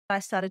I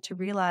started to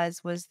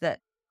realize was that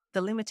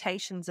the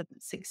limitations of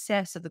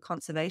success of the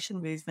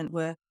conservation movement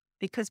were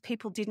because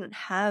people didn't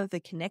have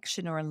a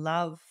connection or a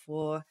love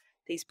for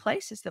these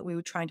places that we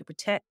were trying to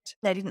protect.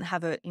 They didn't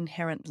have an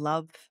inherent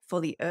love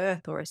for the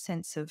earth or a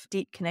sense of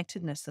deep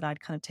connectedness that I'd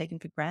kind of taken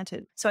for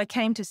granted. So I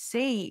came to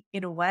see,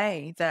 in a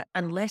way, that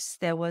unless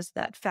there was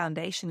that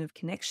foundation of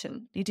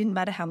connection, it didn't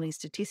matter how many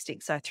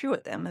statistics I threw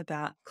at them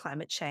about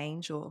climate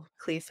change or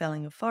clear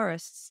felling of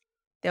forests,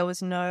 there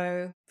was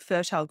no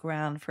fertile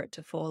ground for it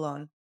to fall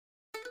on.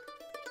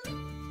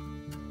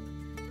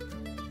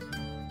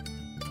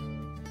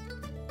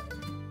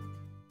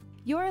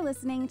 You're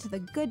listening to the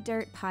Good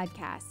Dirt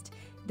Podcast.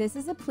 This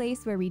is a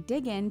place where we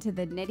dig into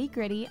the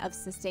nitty-gritty of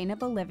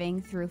sustainable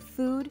living through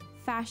food,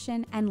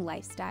 fashion, and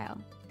lifestyle.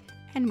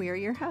 And we're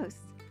your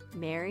hosts,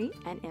 Mary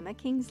and Emma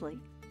Kingsley,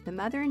 the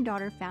mother and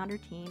daughter founder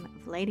team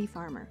of Lady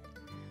Farmer.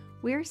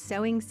 We're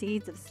sowing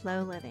seeds of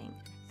slow living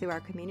through our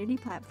community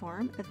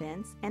platform,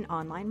 events, and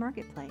online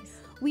marketplace.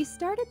 We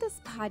started this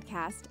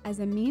podcast as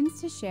a means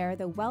to share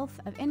the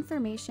wealth of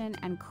information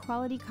and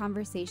quality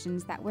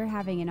conversations that we're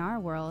having in our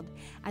world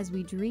as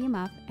we dream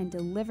up and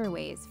deliver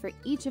ways for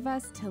each of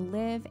us to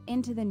live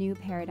into the new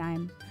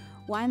paradigm,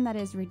 one that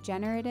is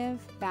regenerative,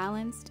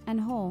 balanced,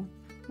 and whole.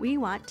 We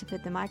want to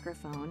put the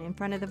microphone in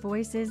front of the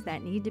voices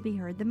that need to be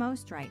heard the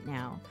most right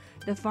now,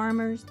 the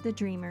farmers, the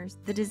dreamers,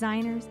 the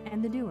designers,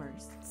 and the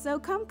doers. So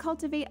come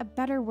cultivate a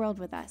better world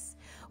with us.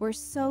 We're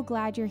so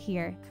glad you're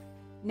here.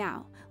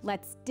 Now,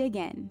 let's dig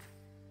in.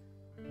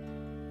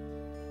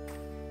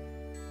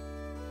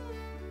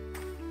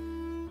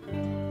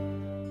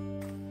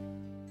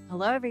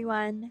 Hello,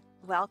 everyone.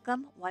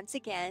 Welcome once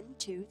again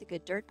to the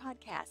Good Dirt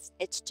Podcast.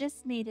 It's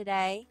just me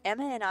today.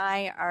 Emma and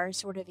I are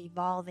sort of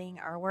evolving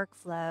our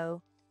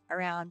workflow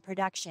around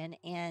production,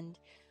 and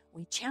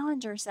we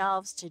challenge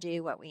ourselves to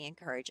do what we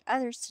encourage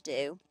others to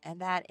do,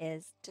 and that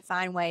is to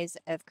find ways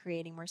of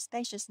creating more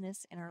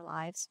spaciousness in our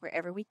lives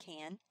wherever we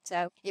can.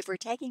 So if we're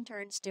taking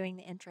turns doing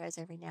the intros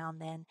every now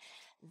and then,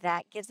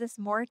 that gives us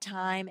more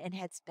time and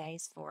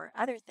headspace for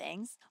other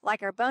things,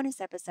 like our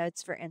bonus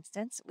episodes, for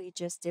instance. We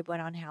just did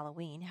one on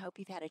Halloween. Hope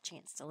you've had a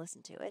chance to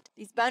listen to it.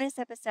 These bonus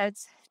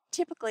episodes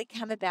typically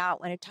come about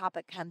when a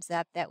topic comes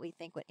up that we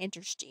think would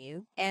interest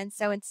you. And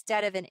so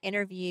instead of an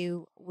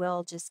interview,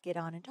 we'll just get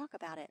on and talk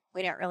about it.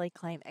 We don't really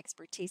claim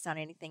expertise on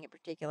anything in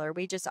particular.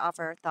 We just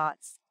offer our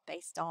thoughts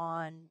based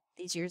on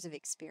these years of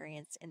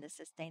experience in the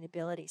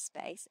sustainability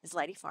space as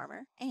Lady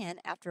Farmer, and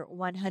after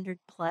 100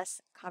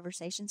 plus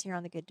conversations here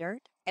on the Good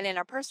Dirt, and in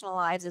our personal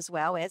lives as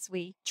well, as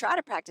we try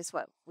to practice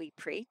what we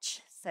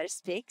preach, so to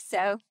speak.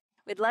 So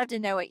we'd love to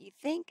know what you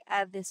think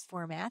of this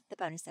format, the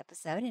bonus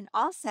episode, and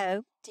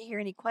also to hear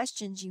any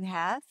questions you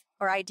have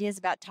or ideas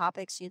about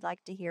topics you'd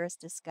like to hear us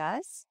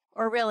discuss,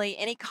 or really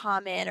any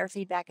comment or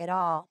feedback at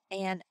all.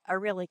 And a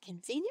really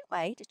convenient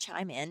way to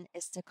chime in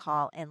is to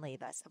call and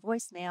leave us a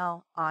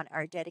voicemail on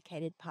our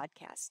dedicated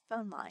podcast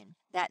phone line.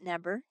 That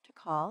number to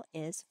call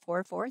is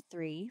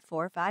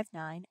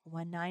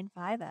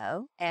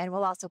 443-459-1950. And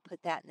we'll also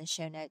put that in the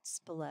show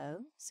notes below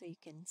so you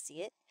can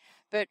see it.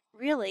 But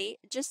really,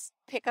 just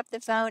pick up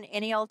the phone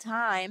any old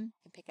time,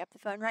 and pick up the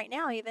phone right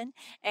now even,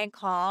 and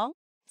call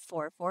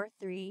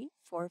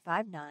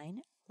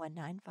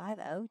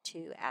 443-459-1950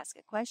 to ask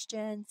a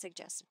question,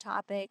 suggest a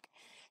topic,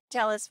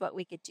 tell us what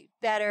we could do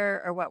better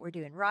or what we're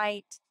doing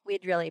right.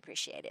 We'd really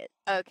appreciate it.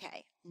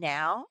 Okay,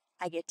 now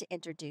I get to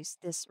introduce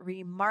this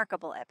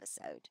remarkable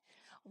episode,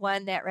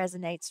 one that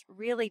resonates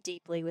really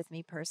deeply with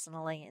me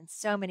personally in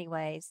so many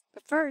ways.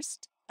 But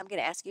first, I'm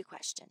going to ask you a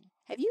question.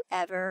 Have you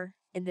ever,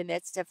 in the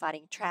midst of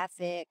fighting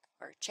traffic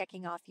or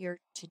checking off your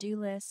to-do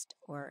list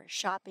or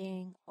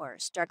shopping or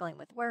struggling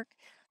with work,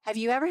 have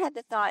you ever had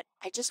the thought,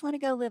 I just want to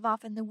go live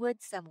off in the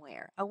woods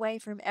somewhere, away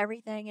from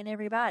everything and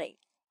everybody?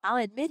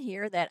 I'll admit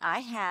here that I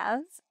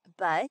have,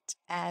 but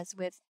as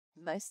with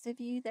most of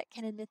you that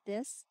can admit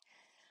this,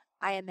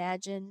 I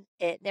imagine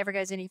it never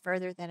goes any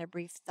further than a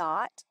brief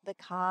thought,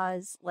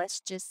 because let's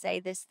just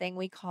say this thing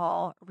we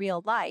call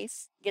real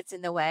life gets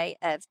in the way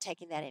of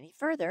taking that any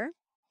further.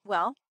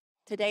 Well,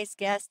 today's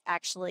guest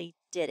actually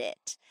did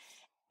it.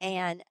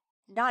 And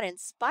not in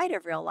spite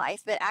of real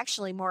life, but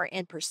actually more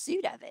in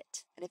pursuit of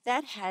it. And if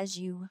that has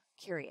you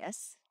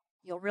curious,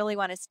 you'll really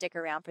want to stick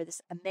around for this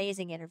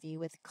amazing interview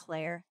with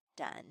Claire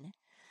Dunn.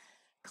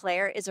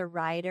 Claire is a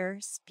writer,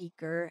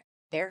 speaker,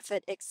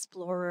 barefoot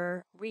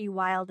explorer,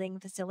 rewilding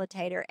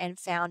facilitator, and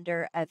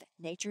founder of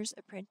Nature's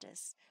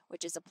Apprentice,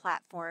 which is a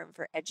platform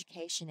for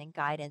education and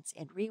guidance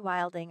in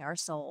rewilding our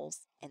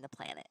souls and the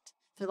planet.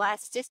 For the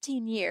last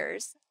 15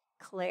 years,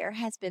 Claire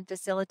has been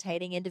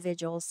facilitating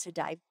individuals to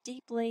dive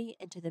deeply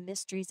into the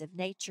mysteries of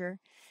nature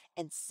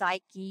and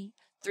psyche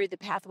through the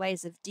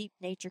pathways of deep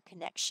nature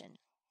connection,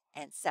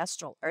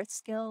 ancestral earth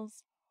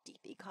skills,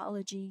 deep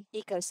ecology,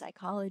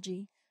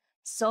 eco-psychology,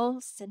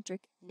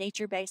 soul-centric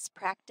nature-based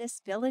practice,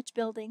 village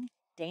building,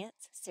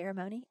 dance,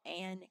 ceremony,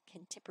 and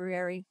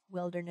contemporary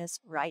wilderness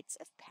rites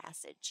of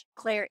passage.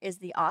 Claire is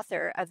the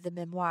author of the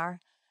memoir,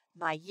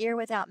 My Year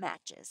Without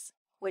Matches,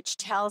 which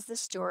tells the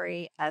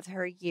story of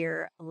her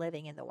year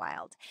living in the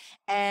wild,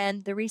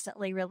 and the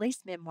recently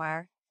released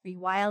memoir,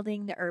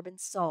 Rewilding the Urban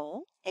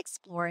Soul,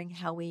 exploring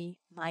how we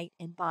might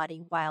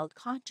embody wild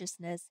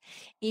consciousness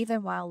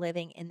even while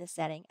living in the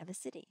setting of a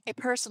city. I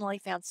personally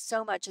found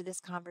so much of this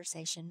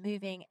conversation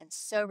moving and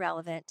so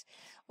relevant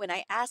when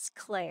I asked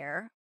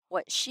Claire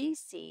what she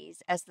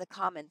sees as the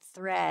common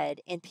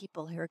thread in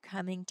people who are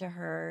coming to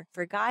her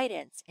for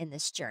guidance in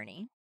this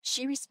journey.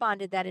 She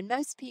responded that in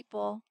most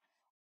people,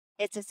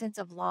 it's a sense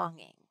of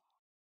longing,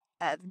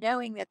 of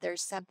knowing that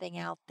there's something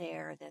out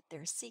there that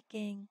they're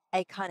seeking,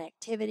 a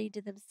connectivity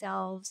to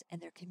themselves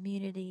and their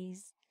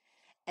communities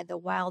and the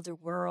wilder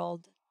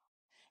world.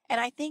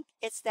 And I think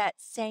it's that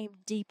same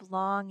deep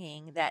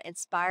longing that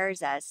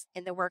inspires us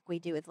in the work we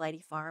do with Lady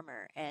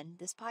Farmer and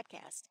this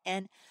podcast.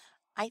 And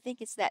I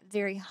think it's that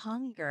very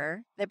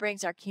hunger that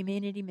brings our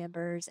community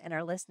members and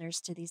our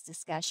listeners to these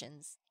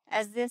discussions,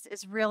 as this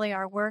is really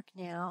our work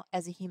now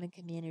as a human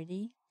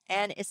community.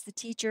 And it's the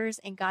teachers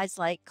and guides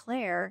like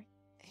Claire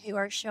who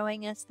are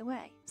showing us the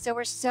way. So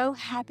we're so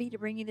happy to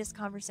bring you this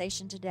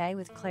conversation today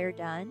with Claire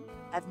Dunn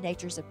of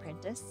Nature's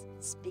Apprentice,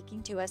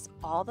 speaking to us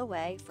all the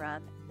way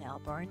from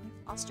Melbourne,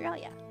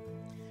 Australia.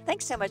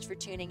 Thanks so much for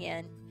tuning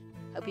in.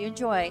 Hope you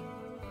enjoy.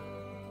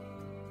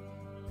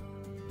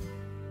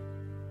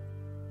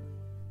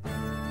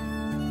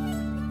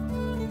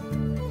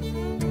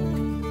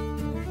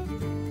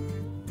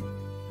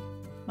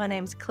 My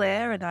name's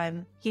Claire, and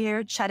I'm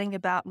here chatting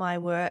about my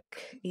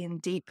work in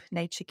deep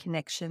nature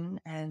connection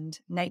and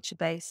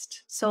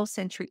nature-based,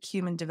 soul-centric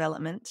human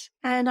development.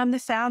 And I'm the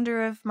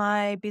founder of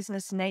my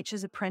business,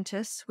 Nature's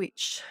Apprentice,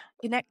 which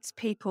connects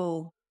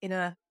people in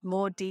a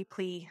more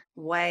deeply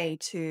way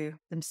to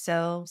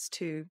themselves,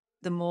 to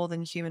the more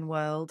than human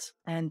world,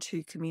 and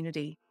to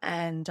community.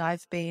 And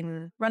I've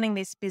been running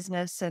this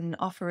business and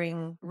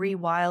offering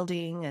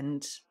rewilding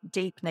and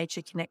deep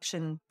nature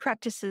connection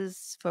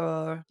practices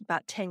for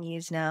about 10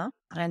 years now.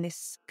 And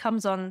this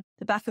comes on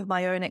the back of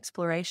my own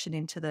exploration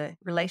into the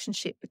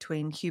relationship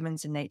between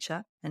humans and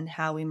nature and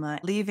how we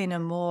might live in a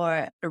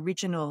more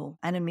original,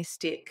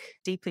 animistic,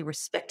 deeply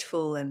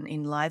respectful and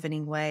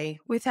enlivening way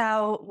with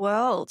our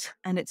world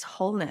and its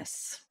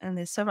wholeness. And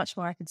there's so much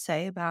more I could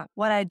say about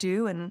what I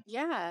do and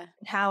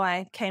how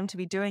I came to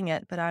be doing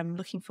it, but I'm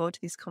looking forward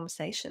to this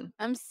conversation.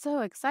 I'm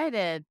so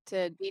excited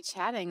to be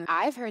chatting.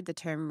 I've heard the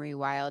term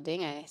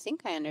rewilding. I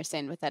think I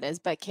understand what that is,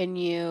 but can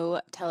you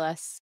tell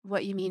us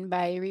what you mean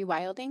by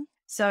rewilding?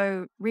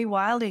 So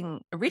rewilding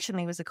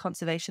originally was a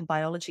conservation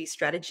biology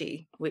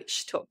strategy,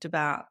 which talked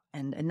about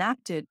and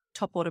enacted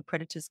top order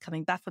predators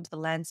coming back onto the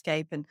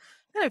landscape and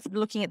kind of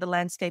looking at the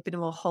landscape in a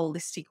more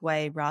holistic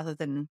way rather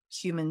than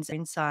humans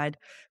inside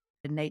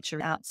and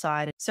nature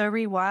outside. So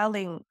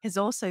rewilding has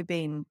also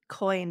been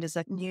coined as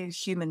a new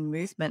human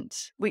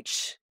movement,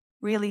 which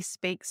really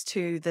speaks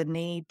to the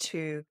need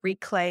to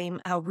reclaim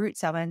our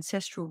roots, our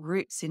ancestral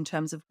roots, in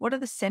terms of what are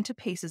the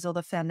centerpieces or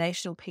the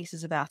foundational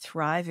pieces of our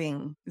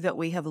thriving that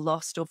we have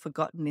lost or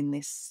forgotten in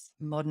this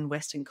modern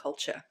Western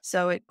culture.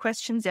 So it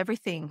questions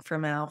everything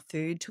from our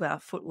food to our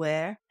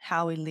footwear,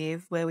 how we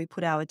live, where we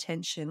put our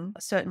attention,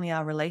 certainly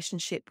our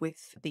relationship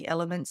with the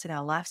elements in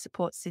our life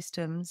support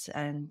systems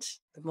and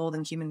the more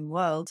than human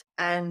world.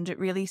 And it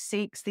really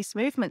this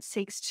movement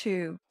seeks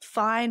to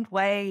find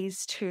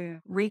ways to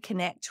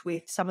reconnect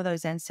with some of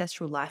those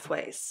ancestral life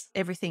ways,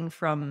 everything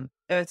from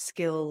earth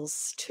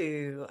skills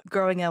to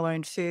growing our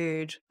own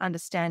food,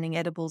 understanding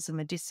edibles and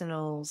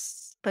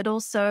medicinals, but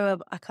also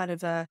a kind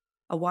of a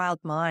wild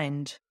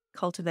mind,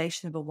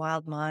 cultivation of a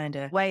wild mind,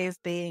 a way of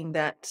being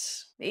that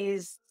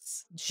is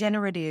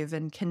generative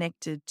and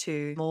connected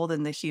to more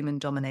than the human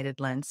dominated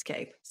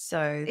landscape.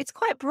 So it's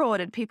quite broad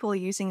and people are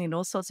using it in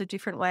all sorts of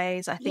different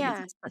ways. I think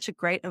it's such a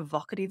great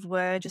evocative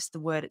word. Just the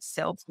word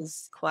itself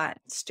is quite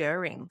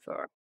stirring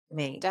for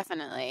me.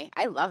 Definitely.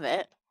 I love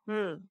it.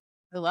 I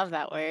love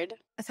that word.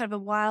 A kind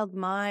of a wild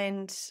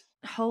mind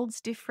holds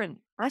different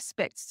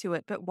aspects to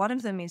it, but one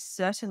of them is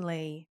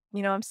certainly,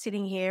 I'm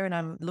sitting here and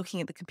I'm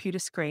looking at the computer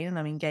screen and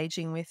I'm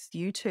engaging with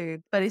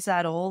YouTube, but is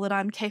that all that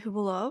I'm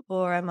capable of?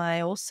 Or am I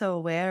also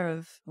aware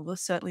of, well,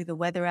 certainly the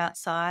weather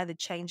outside, the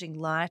changing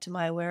light? Am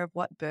I aware of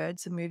what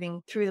birds are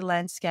moving through the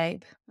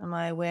landscape? Am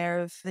I aware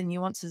of the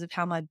nuances of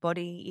how my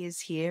body is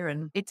here?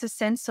 And it's a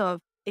sense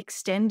of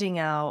extending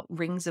our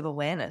rings of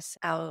awareness,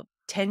 our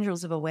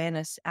tendrils of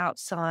awareness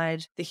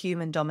outside the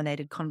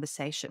human-dominated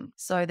conversation.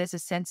 So there's a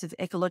sense of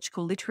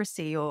ecological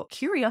literacy or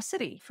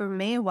curiosity. For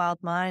me, a wild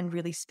mind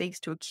really speaks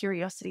to a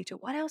curiosity to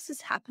what else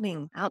is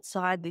happening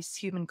outside this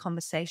human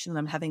conversation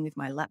I'm having with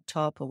my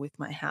laptop or with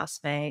my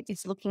housemate.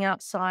 It's looking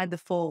outside the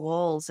four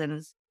walls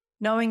and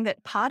knowing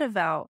that part of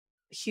our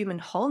human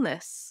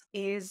wholeness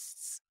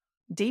is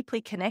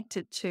deeply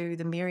connected to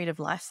the myriad of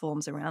life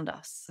forms around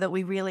us, that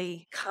we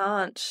really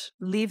can't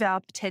live our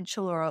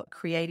potential or our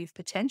creative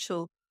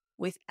potential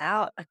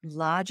without a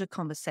larger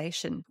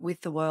conversation with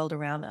the world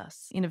around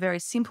us. In a very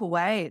simple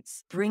way,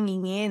 it's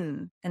bringing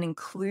in and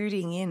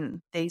including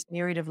in these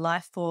myriad of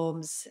life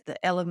forms,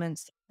 the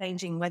elements,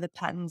 changing weather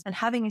patterns, and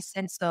having a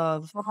sense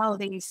of how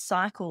these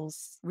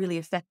cycles really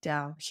affect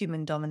our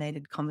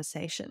human-dominated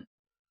conversation.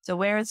 So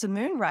where is the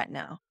moon right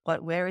now?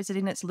 Where is it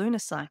in its lunar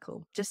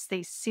cycle? Just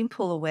these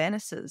simple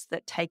awarenesses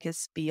that take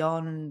us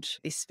beyond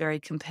this very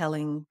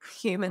compelling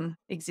human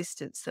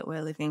existence that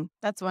we're living.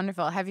 That's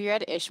wonderful. Have you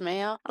read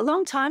Ishmael? A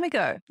long time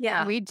ago.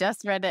 Yeah. We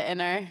just read it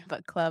in our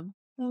book club.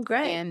 Oh,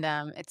 great. And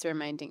it's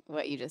reminding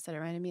what you just said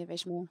reminded me of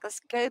Ishmael.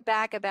 Let's go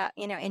back about,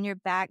 in your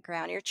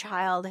background, your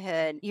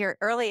childhood, your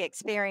early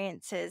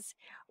experiences.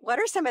 What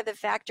are some of the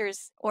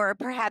factors, or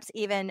perhaps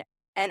even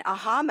an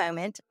aha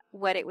moment,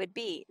 what it would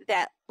be,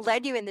 that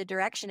led you in the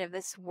direction of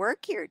this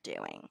work you're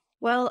doing?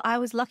 Well, I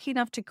was lucky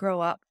enough to grow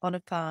up on a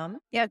farm.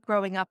 Yeah,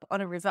 growing up on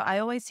a river. I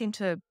always seem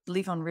to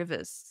live on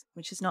rivers,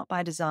 which is not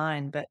by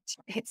design, but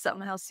it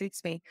somehow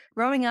suits me.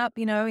 Growing up,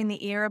 in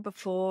the era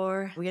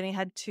before, we only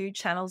had 2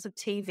 channels of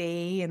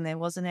TV and there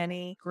wasn't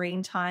any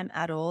screen time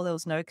at all. There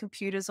was no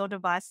computers or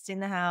devices in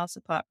the house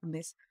apart from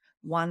this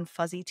one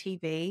fuzzy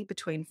TV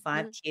between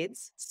 5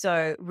 kids.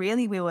 So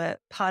really we were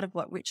part of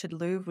what Richard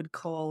Louv would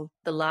call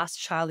the last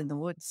child in the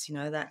woods,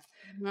 that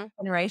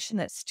generation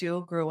that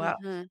still grew up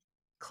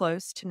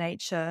close to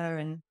nature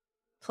and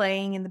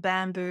playing in the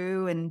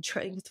bamboo and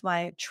with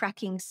my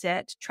tracking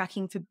set,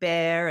 tracking for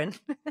bear and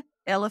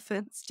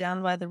elephants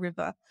down by the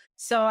river.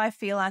 So I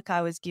feel like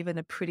I was given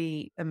a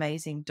pretty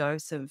amazing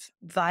dose of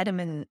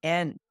vitamin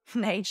N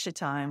nature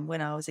time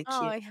when I was a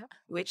kid,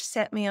 which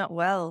set me up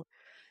well.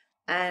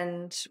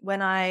 And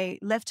when I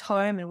left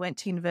home and went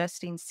to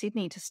university in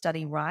Sydney to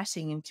study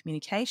writing and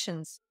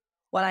communications,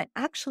 what I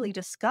actually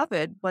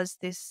discovered was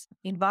this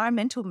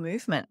environmental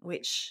movement,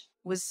 which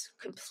was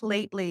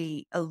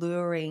completely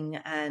alluring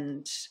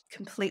and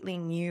completely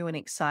new and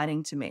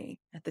exciting to me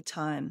at the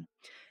time.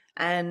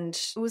 And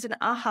it was an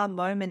aha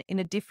moment in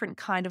a different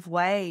kind of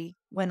way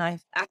when I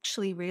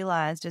actually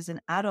realized as an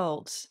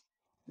adult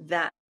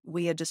that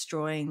we are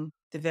destroying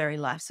the very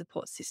life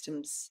support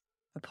systems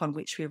upon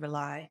which we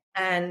rely.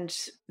 And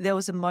there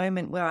was a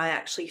moment where I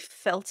actually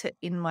felt it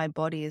in my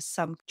body as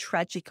some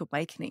tragic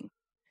awakening,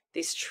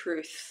 this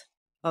truth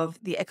of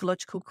the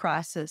ecological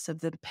crisis, of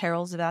the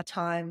perils of our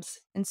times.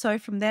 And so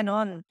from then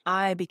on,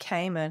 I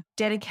became a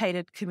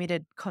dedicated,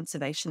 committed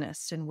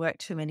conservationist and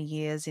worked for many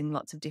years in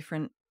lots of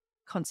different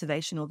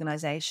conservation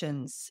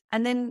organizations.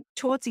 And then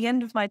towards the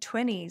end of my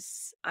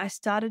 20s, I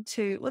started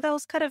to,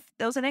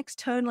 there was an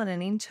external and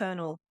an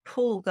internal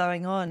pull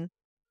going on.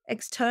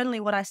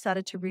 Externally, what I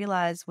started to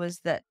realize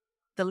was that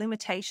the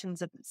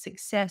limitations of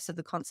success of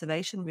the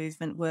conservation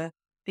movement were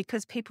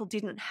because people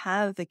didn't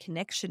have a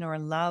connection or a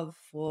love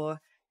for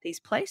these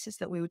places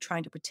that we were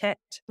trying to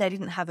protect. They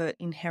didn't have an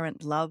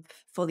inherent love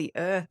for the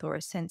earth or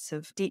a sense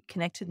of deep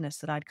connectedness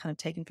that I'd kind of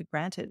taken for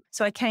granted.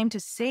 So I came to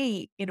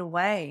see, in a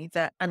way,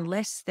 that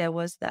unless there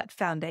was that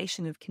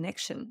foundation of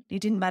connection,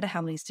 it didn't matter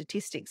how many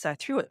statistics I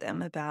threw at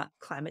them about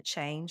climate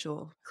change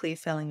or clear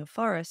felling of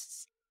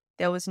forests,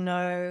 there was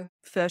no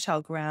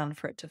fertile ground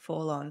for it to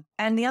fall on.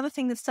 And the other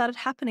thing that started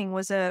happening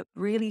was a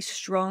really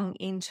strong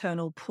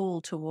internal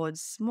pull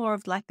towards more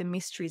of like the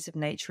mysteries of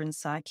nature and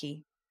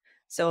psyche.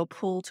 So a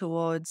pull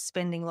towards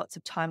spending lots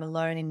of time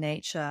alone in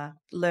nature,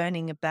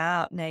 learning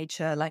about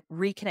nature, like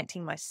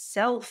reconnecting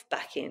myself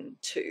back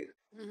into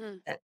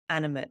that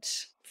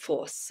animate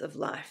force of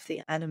life,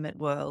 the animate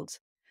world.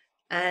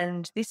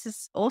 And this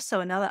is also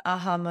another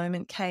aha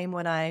moment came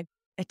when I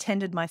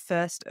attended my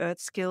first earth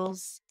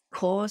skills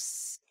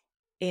course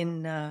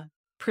in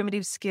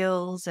primitive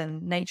skills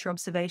and nature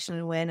observation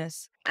and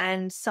awareness.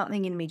 And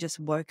something in me just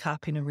woke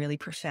up in a really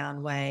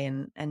profound way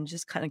and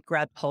just kind of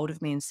grabbed hold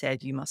of me and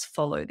said, you must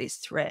follow this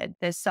thread.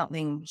 There's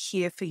something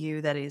here for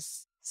you that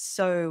is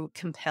so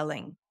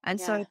compelling.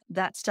 And so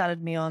that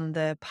started me on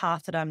the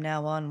path that I'm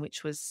now on,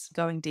 which was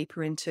going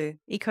deeper into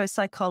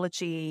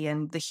eco-psychology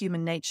and the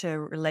human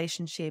nature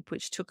relationship,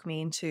 which took me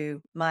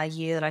into my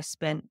year that I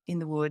spent in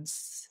the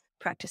woods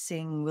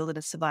practicing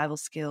wilderness survival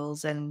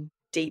skills and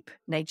deep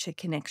nature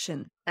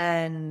connection.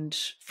 And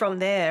from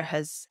there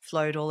has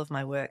flowed all of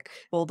my work,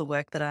 all the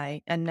work that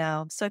I am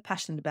now so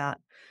passionate about,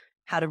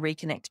 how to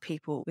reconnect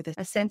people with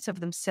a sense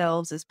of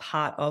themselves as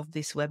part of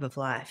this web of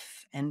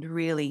life and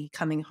really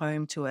coming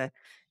home to a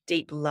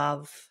deep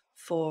love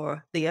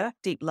for the earth,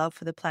 deep love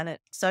for the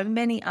planet. So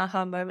many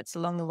aha moments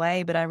along the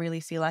way, but I really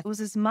feel like it was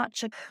as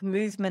much a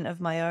movement of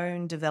my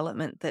own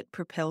development that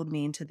propelled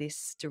me into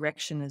this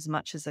direction as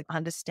much as an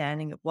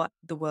understanding of what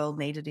the world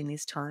needed in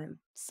this time.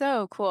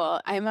 So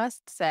cool. I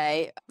must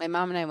say, my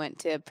mom and I went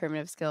to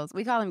primitive skills.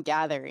 We call them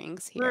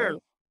gatherings here.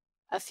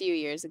 A few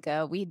years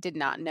ago. We did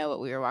not know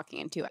what we were walking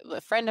into. A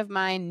friend of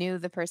mine knew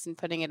the person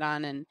putting it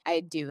on, and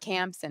I do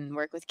camps and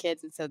work with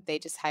kids. And so they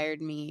just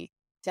hired me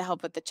to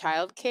help with the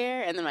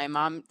childcare, and then my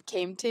mom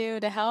came to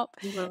help.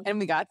 Mhm. And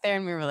we got there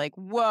and we were like,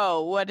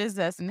 whoa, what is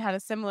this? And had a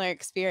similar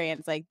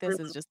experience. Like, this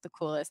is just the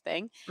coolest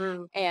thing.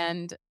 Mm.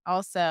 And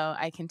also,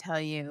 I can tell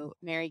you,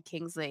 Mary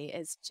Kingsley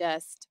is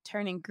just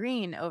turning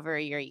green over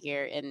your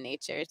year in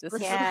nature. This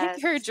is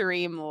like her Yes.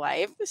 dream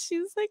life.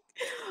 She's like,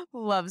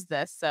 loves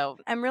this. So,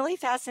 I'm really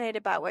fascinated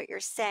about what you're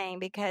saying,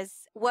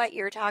 because what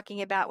you're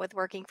talking about with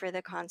working for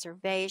the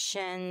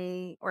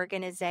conservation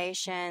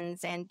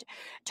organizations and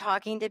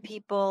talking to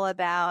people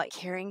about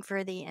caring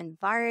for the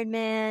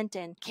environment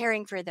and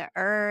caring for the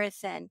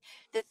earth. And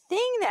the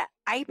thing that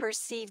I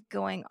perceive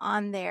going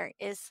on there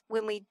is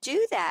when we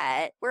do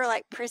that, we're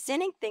like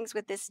presenting things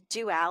with this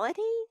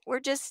duality. We're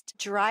just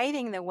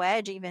driving the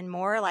wedge even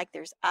more, like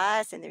there's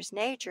us and there's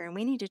nature, and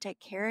we need to take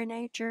care of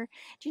nature.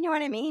 Do you know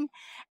what I mean?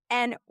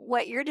 And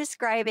what you're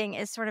describing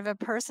is sort of a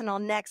personal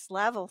next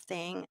level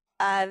thing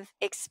of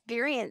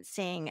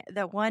experiencing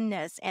the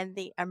oneness and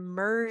the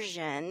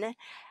immersion.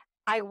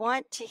 I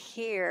want to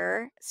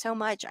hear so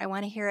much. I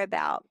want to hear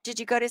about, did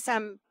you go to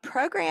some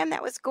program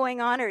that was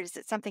going on, or is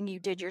it something you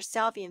did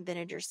yourself? You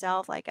invented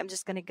yourself? Like, I'm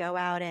just going to go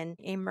out and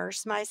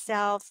immerse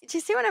myself. Do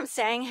you see what I'm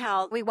saying?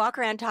 How we walk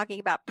around talking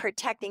about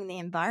protecting the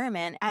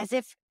environment as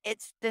if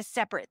it's this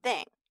separate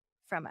thing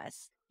from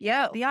us.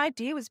 Yeah, the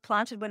idea was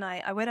planted when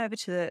I went over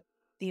to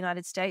the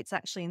United States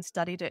actually and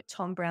studied at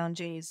Tom Brown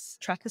Jr.'s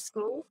tracker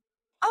school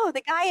Oh,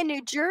 the guy in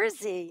New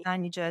Jersey.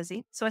 in New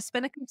Jersey. So I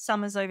spent a couple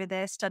summers over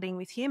there studying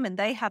with him, and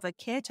they have a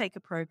caretaker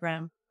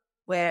program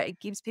where it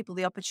gives people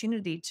the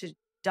opportunity to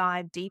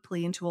dive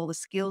deeply into all the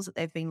skills that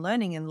they've been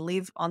learning and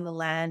live on the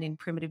land in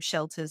primitive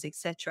shelters,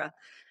 etc.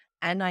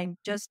 And I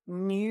just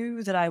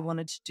knew that I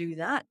wanted to do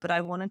that, but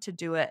I wanted to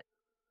do it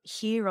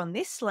here on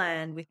this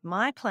land with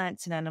my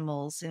plants and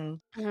animals,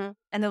 and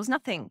there was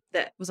nothing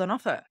that was on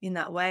offer in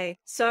that way.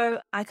 So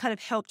I kind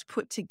of helped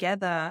put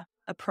together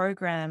a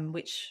program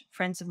which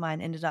friends of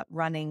mine ended up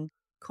running,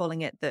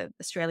 calling it the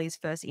Australia's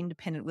first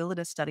independent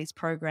wilderness studies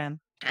program.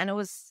 And it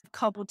was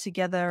cobbled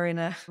together in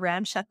a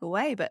ramshackle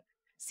way, but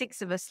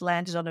 6 of us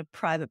landed on a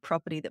private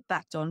property that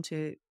backed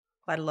onto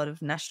quite a lot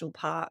of national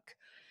park.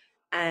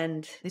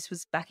 And this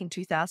was back in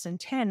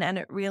 2010. And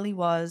it really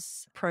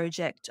was a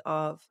project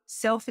of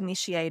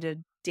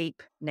self-initiated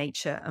deep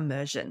nature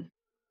immersion.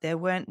 There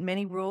weren't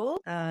many rules,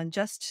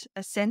 just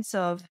a sense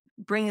of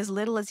bring as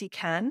little as you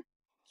can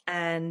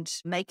and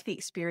make the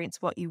experience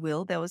what you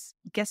will. There was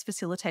guest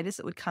facilitators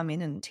that would come in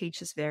and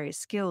teach us various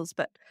skills.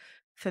 But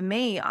for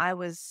me, I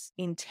was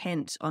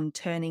intent on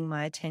turning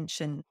my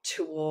attention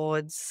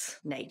towards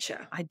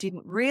nature. I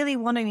didn't really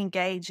want to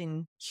engage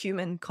in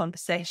human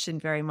conversation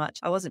very much.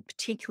 I wasn't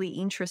particularly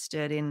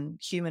interested in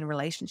human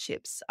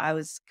relationships. I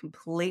was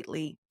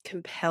completely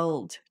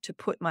compelled to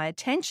put my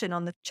attention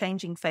on the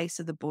changing face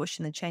of the bush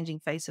and the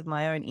changing face of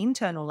my own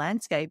internal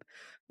landscape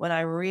when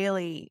I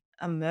really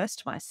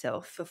immersed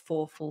myself for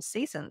 4 full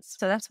seasons.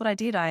 So that's what I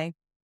did. I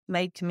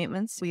made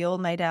commitments. We all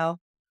made our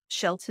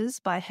shelters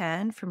by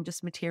hand from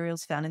just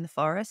materials found in the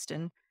forest.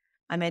 And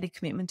I made a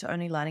commitment to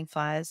only lighting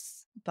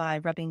fires by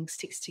rubbing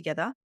sticks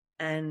together.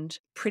 And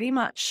pretty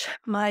much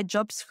my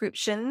job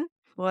description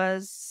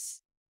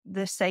was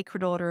the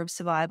sacred order of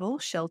survival: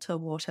 shelter,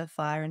 water,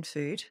 fire, and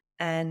food.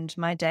 And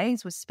my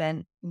days were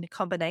spent in a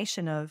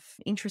combination of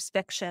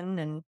introspection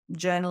and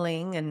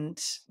journaling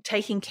and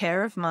taking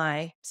care of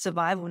my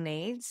survival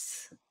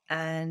needs,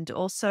 and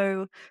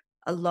also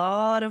a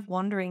lot of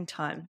wandering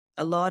time,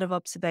 a lot of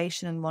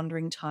observation and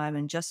wandering time,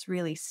 and just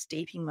really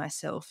steeping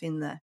myself in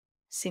the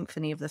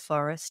symphony of the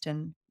forest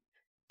and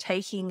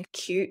taking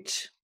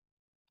acute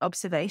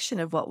observation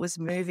of what was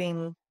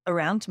moving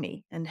around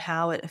me and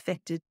how it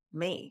affected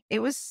me. It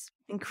was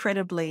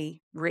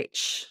incredibly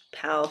rich,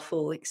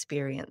 powerful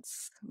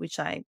experience, which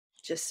I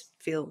just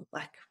feel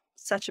like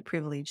such a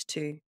privilege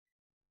to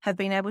have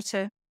been able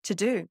to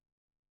do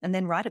and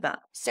then write about.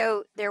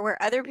 So there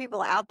were other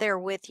people out there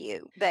with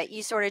you, but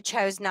you sort of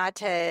chose not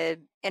to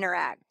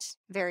interact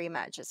very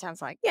much, it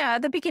sounds like. Yeah,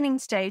 the beginning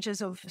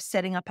stages of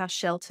setting up our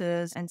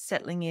shelters and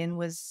settling in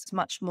was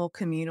much more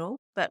communal.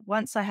 But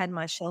once I had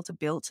my shelter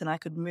built and I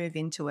could move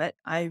into it,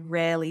 I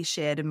rarely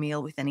shared a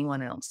meal with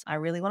anyone else. I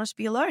really wanted to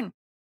be alone.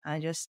 I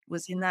just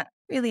was in that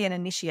really an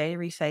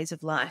initiatory phase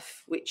of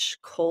life, which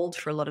called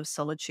for a lot of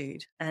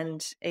solitude,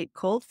 and it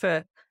called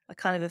for a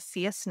kind of a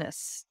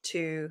fierceness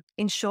to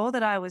ensure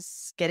that I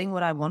was getting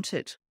what I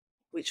wanted,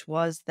 which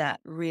was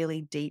that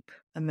really deep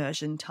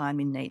immersion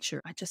time in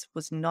nature. I just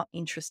was not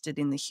interested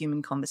in the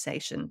human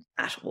conversation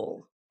at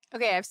all.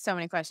 okay, I have so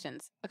many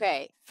questions.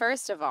 Okay,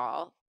 first of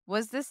all,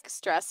 was this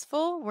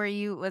stressful?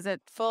 Was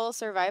it full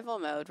survival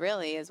mode,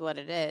 really, is what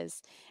it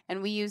is?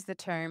 And we use the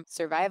term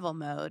survival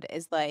mode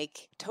is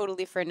like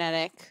totally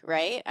frenetic,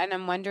 right? And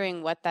I'm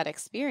wondering what that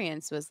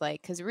experience was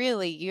like. Because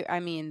really,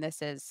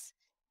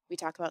 we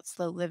talk about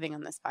slow living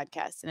on this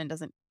podcast, and it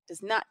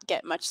does not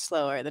get much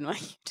slower than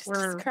what you just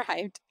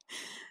described.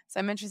 So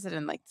I'm interested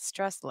in like the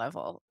stress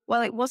level.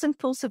 Well, it wasn't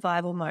full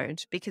survival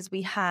mode because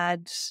we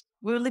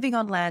were living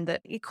on land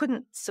that it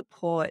couldn't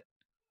support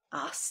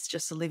us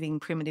just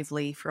living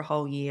primitively for a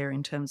whole year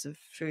in terms of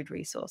food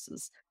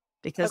resources.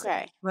 because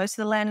Okay. most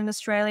of the land in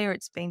Australia,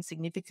 it's been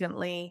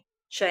significantly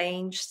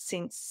changed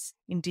since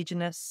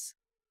Indigenous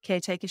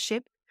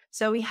caretakership.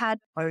 So we had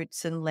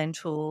oats and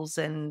lentils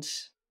and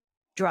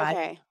dried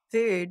Okay.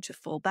 food to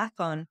fall back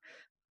on.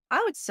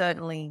 I would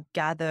certainly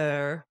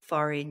gather,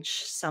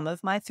 forage some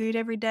of my food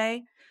every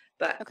day,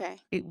 but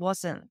Okay. it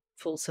wasn't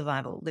full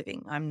survival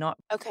living. I'm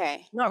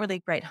Okay. not really a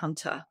great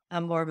hunter.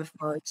 I'm more of a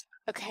forager.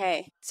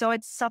 Okay. So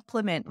I'd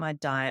supplement my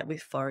diet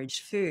with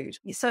foraged food.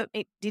 So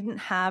it didn't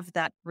have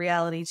that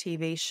reality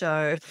TV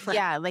show.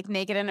 Yeah, like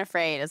Naked and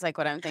Afraid is like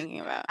what I'm thinking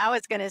about. I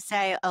was going to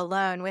say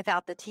alone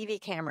without the TV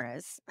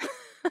cameras.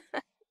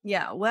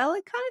 Yeah, well,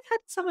 it kind of had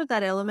some of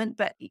that element,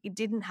 but it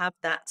didn't have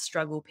that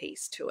struggle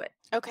piece to it.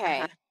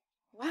 Okay.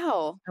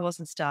 Wow. I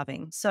wasn't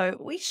starving. So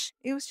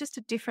it was just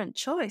a different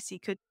choice. You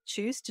could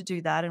choose to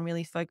do that and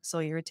really focus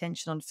all your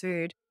attention on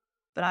food.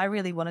 But I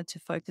really wanted to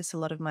focus a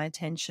lot of my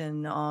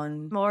attention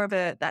on more of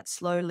that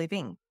slow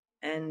living.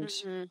 And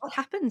Mhm. what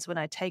happens when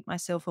I take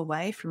myself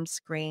away from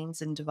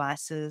screens and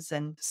devices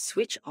and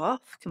switch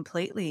off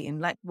completely? And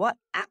like what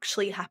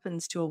actually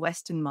happens to a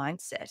Western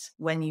mindset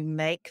when you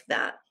make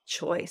that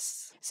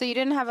choice? So you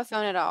didn't have a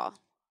phone at all?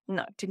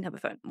 No, didn't have a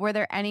phone. Were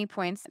there any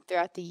points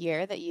throughout the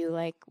year that you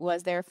like,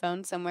 was there a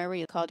phone somewhere where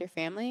you called your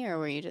family or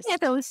were you just? Yeah,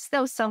 there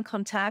was some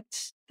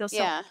contact. There was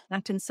some Yeah.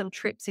 contact and some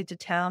trips into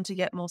town to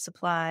get more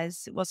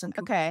supplies. It wasn't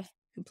Okay.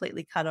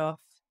 completely cut off.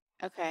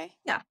 Okay.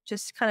 Yeah,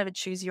 just kind of a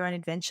choose your own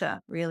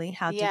adventure, really.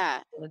 How did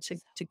Yeah. you want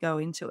to go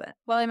into it?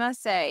 Well, I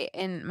must say,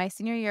 in my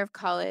senior year of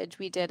college,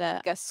 we did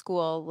a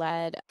school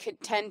led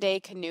 10-day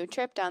canoe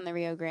trip down the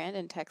Rio Grande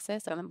in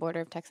Texas, on the border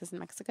of Texas and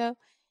Mexico.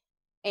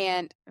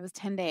 And it was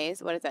 10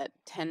 days. What is that?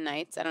 10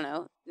 nights? I don't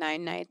know.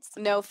 9 nights.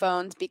 No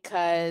phones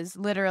because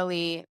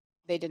literally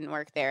they didn't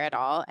work there at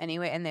all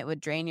anyway. And it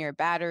would drain your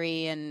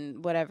battery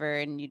and whatever.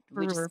 And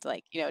we just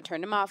like,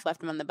 turned them off,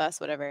 left them on the bus,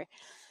 whatever.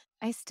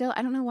 I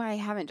don't know why I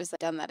haven't just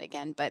done that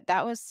again, but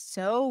that was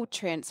so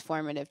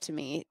transformative to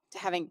me, to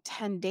having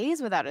 10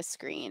 days without a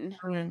screen.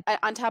 Mm.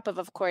 On top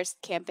of course,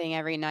 camping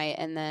every night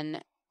and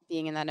then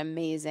being in that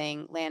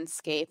amazing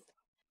landscape.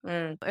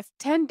 Mm. If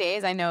 10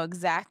 days, I know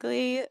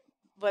exactly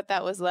what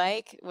that was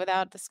like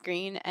without the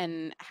screen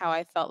and how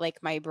I felt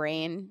like my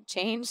brain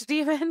changed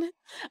even.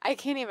 I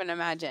can't even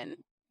imagine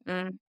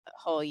Mm. the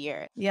whole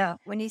year. Yeah.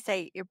 When you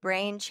say your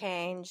brain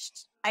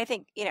changed, I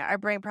think, our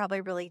brain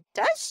probably really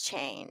does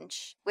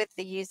change with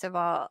the use of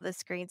all the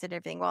screens and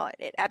everything. Well,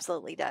 it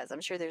absolutely does.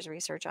 I'm sure there's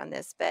research on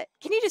this, but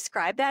can you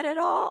describe that at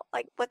all?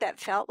 Like what that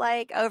felt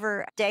like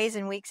over days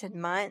and weeks and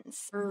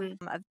months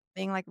of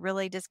being like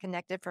really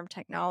disconnected from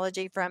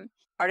technology, from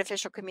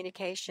artificial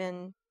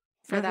communication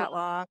for Mhm. that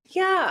long?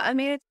 Yeah, I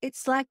mean,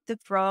 it's like the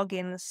frog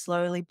in the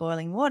slowly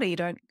boiling water. You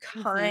don't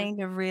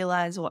kind of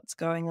realize what's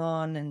going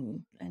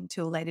on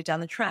until later down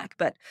the track.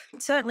 But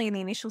certainly in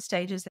the initial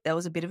stages, there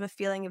was a bit of a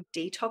feeling of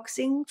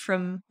detoxing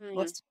from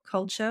Western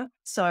culture.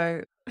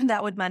 So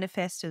that would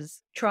manifest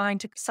as trying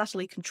to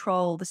subtly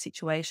control the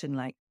situation,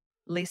 like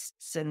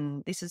lists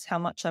and this is how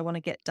much I want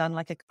to get done,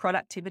 like a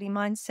productivity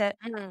mindset.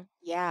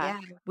 Yeah.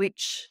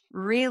 Which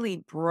really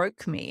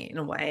broke me in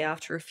a way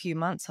after a few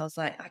months. I was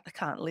like, I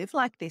can't live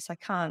like this. I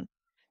can't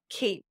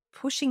keep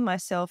pushing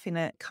myself in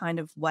a kind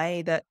of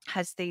way that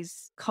has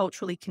these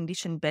culturally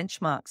conditioned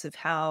benchmarks of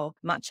how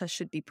much I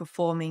should be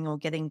performing or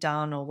getting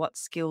done or what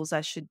skills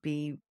I should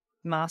be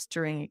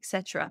mastering,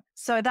 etc.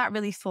 So that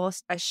really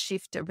forced a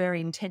shift, a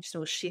very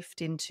intentional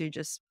shift into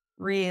just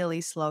really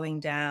slowing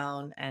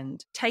down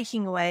and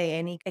taking away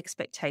any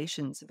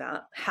expectations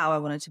about how I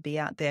wanted to be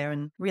out there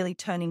and really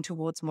turning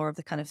towards more of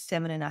the kind of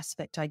feminine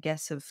aspect, I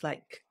guess, of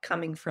like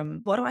coming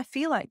from what do I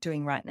feel like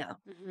doing right now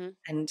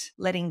and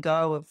letting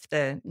go of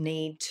the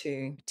need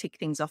to tick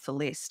things off a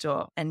list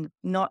and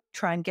not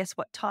try and guess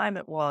what time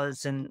it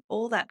was and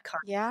all that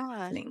kind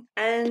Yeah. of thing.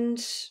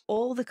 And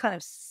all the kind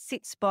of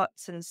sit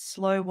spots and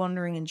slow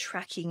wandering and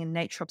tracking and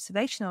nature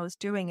observation I was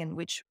doing, and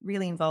which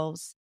really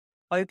involves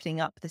opening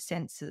up the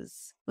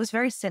senses, was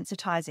very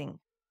sensitizing.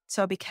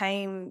 So I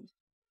became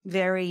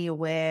very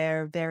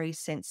aware, very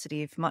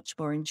sensitive, much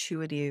more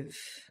intuitive.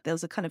 There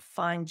was a kind of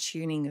fine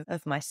tuning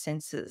of my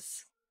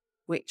senses,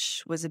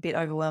 which was a bit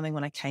overwhelming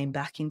when I came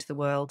back into the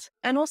world.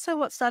 And also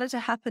what started to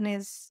happen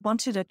is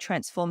wanted a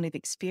transformative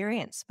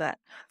experience, but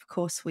of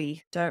course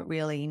we don't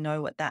really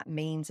know what that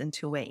means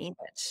until we're in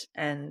it.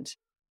 And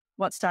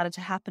what started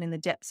to happen in the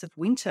depths of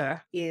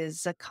winter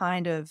is a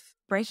kind of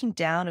breaking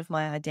down of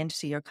my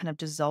identity, or kind of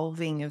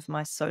dissolving of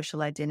my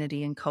social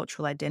identity and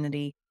cultural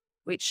identity,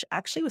 which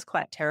actually was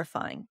quite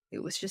terrifying.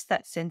 It was just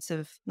that sense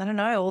of, I don't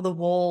know, all the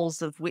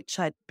walls of which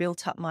I'd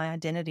built up my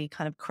identity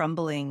kind of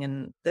crumbling,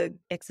 and the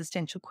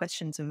existential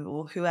questions of,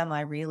 well, who am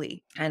I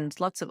really? And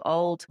lots of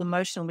old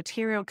emotional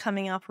material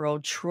coming up, or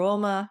old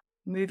trauma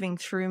moving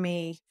through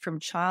me from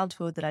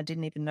childhood that I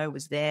didn't even know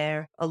was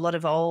there. A lot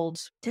of old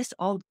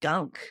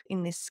gunk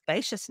in this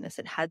spaciousness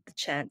that had the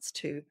chance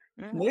to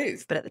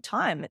move. But at the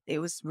time, it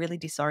was really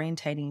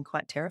disorientating and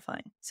quite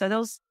terrifying. So there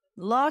was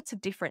lots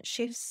of different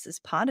shifts as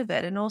part of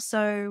it. And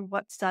also,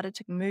 what started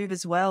to move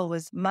as well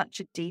was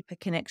much deeper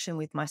connection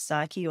with my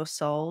psyche or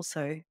soul.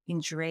 So,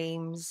 in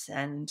dreams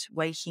and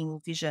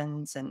waking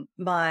visions, and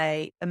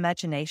my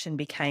imagination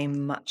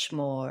became much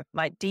more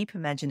my deep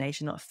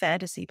imagination, not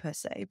fantasy per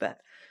se, but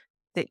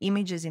the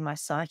images in my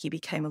psyche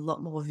became a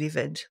lot more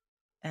vivid.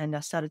 And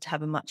I started to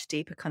have a much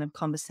deeper kind of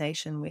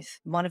conversation with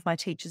one of my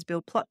teachers,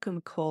 Bill Plotkin,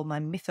 would call my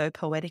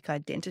mythopoetic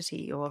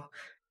identity, or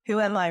who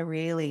am I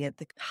really at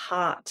the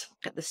heart,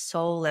 at the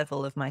soul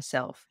level of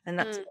myself. And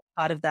that's what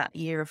part of that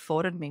year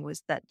afforded me,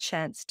 was that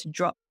chance to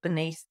drop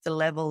beneath the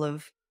level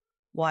of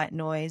white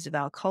noise of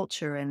our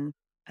culture and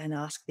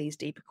ask these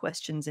deeper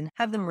questions and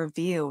have them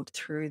revealed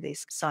through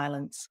this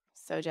silence.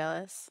 So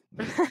jealous.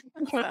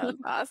 Sounds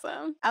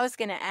awesome. I was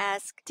going to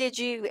ask, did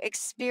you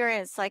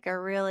experience like a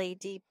really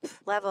deep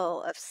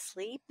level of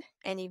sleep?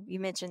 And you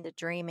mentioned the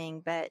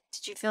dreaming, but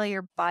did you feel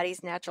your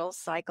body's natural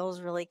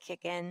cycles really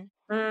kick in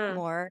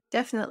more?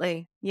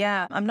 Definitely.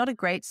 Yeah. I'm not a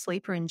great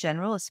sleeper in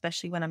general,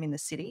 especially when I'm in the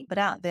city. But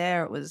out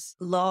there, it was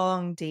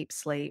long, deep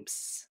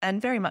sleeps and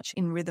very much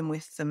in rhythm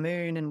with the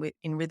moon and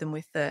in rhythm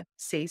with the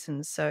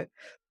seasons. So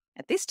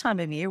at this time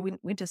of year,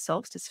 winter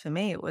solstice for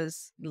me, it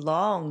was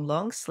long,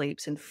 long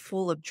sleeps and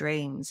full of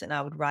dreams. And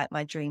I would write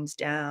my dreams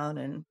down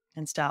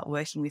and start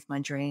working with my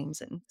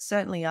dreams, and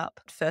certainly up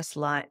at first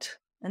light.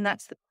 And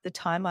that's the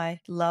time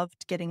I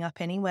loved getting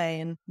up anyway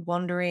and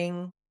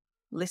wandering,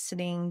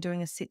 listening,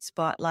 doing a sit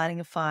spot, lighting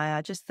a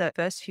fire. Just the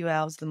first few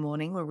hours of the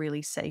morning were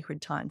really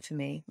sacred time for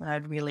me, when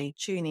I'd really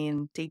tune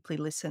in, deeply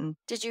listen.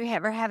 Did you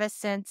ever have a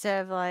sense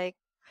of like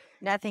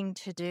nothing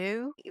to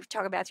do? You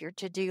talk about your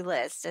to-do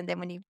list, and then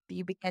when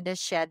you began to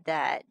shed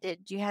that,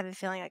 did you have a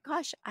feeling like,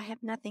 gosh, I have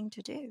nothing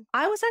to do?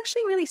 I was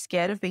actually really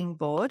scared of being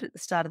bored at the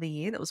start of the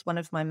year. That was one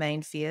of my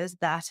main fears,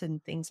 that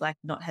and things like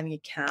not having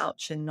a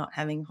couch and not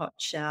having a hot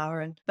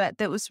shower. But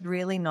that was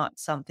really not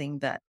something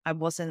that I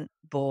wasn't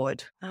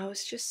bored. I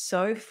was just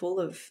so full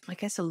of, I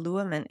guess,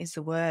 allurement is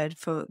the word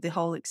for the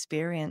whole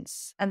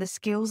experience. And the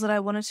skills that I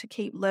wanted to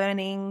keep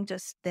learning,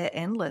 just they're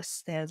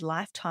endless. There's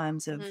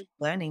lifetimes of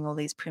learning all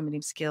these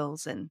primitive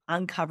skills and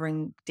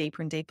uncovering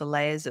deeper and deeper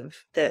layers of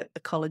the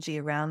ecology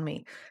around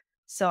me.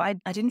 So I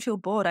didn't feel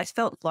bored. I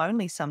felt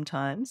lonely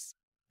sometimes,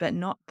 but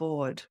not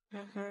bored.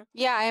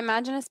 Yeah, I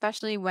imagine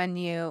especially when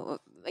you,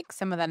 like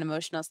some of that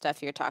emotional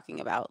stuff you're talking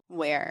about,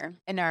 where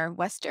in our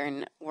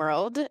Western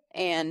world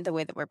and the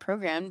way that we're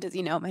programmed, is,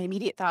 my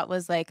immediate thought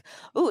was like,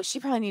 oh,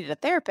 she probably needed a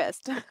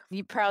therapist.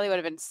 You probably would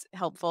have been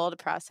helpful to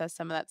process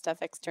some of that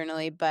stuff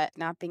externally, but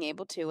not being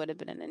able to would have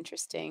been an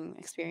interesting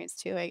experience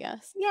too, I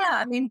guess. Yeah,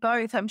 I mean,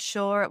 both. I'm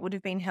sure it would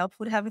have been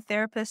helpful to have a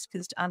therapist,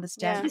 because to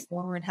understand the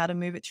trauma and how to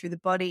move it through the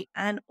body.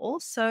 And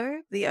also,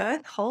 the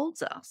earth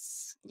holds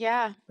us.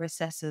 Yeah.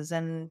 Recesses.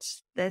 And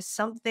there's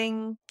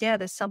something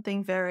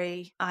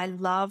very, I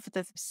love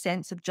the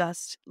sense of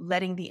just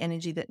letting the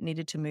energy that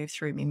needed to move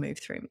through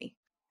me.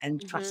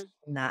 And trusting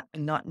that,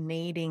 and not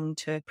needing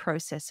to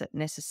process it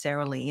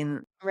necessarily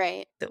in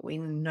Right. that we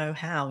know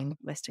how in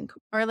Western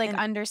culture. Or like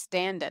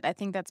understand it. I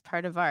think that's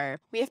part of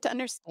we have to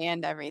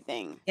understand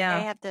everything. Yeah.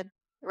 They have to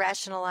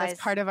rationalize.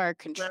 That's part of our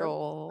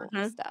control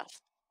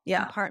stuff.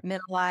 Yeah.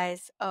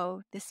 Compartmentalize.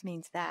 Oh, this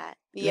means that.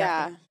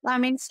 Yeah. I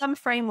mean, some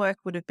framework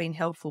would have been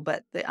helpful,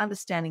 but the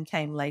understanding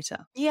came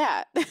later.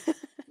 Yeah.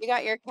 You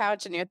got your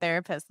couch and your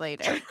therapist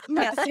later at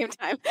the same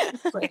time.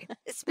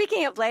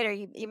 Speaking of later,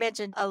 you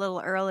mentioned a little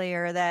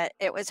earlier that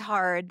it was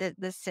hard, that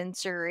the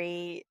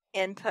sensory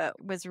input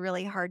was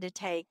really hard to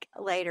take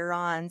later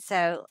on.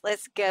 So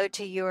let's go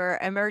to your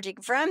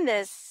emerging from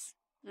this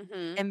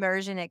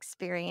immersion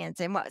experience,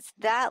 and what's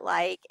that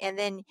like? And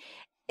then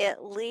it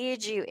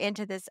leads you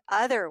into this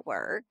other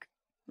work.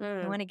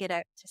 I want to get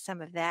up to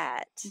some of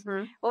that.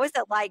 What was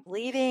it like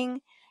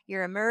leaving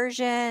your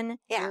immersion?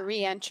 Your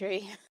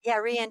reentry. Yeah,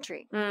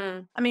 reentry.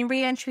 I mean,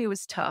 reentry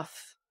was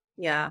tough.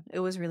 Yeah, it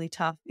was really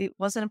tough. It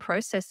wasn't a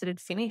process that had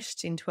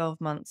finished in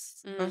 12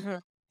 months.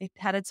 It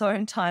had its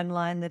own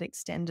timeline that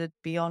extended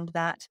beyond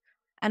that.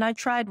 And I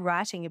tried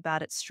writing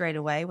about it straight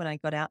away when I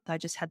got out. I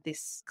just had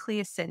this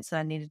clear sense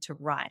that I needed to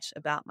write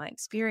about my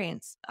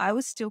experience. I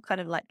was still kind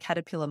of like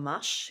caterpillar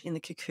mush in the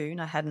cocoon.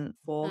 I hadn't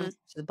formed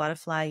to the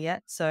butterfly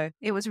yet. So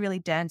it was really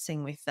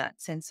dancing with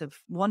that sense of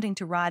wanting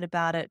to write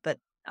about it, but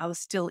I was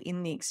still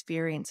in the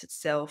experience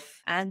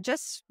itself, and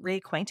just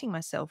reacquainting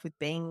myself with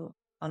being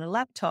on a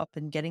laptop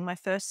and getting my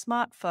first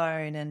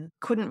smartphone, and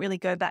couldn't really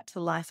go back to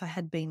the life I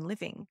had been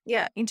living.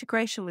 Yeah,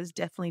 integration was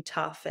definitely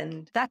tough.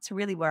 And that's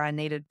really where I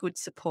needed good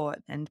support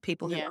and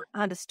people who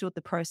understood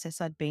the process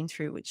I'd been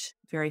through, which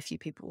very few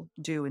people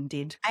do and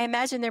did. I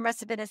imagine there must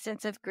have been a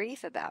sense of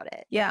grief about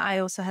it. Yeah, I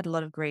also had a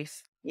lot of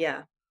grief.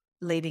 Yeah.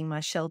 Leaving my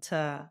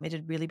shelter, it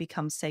had really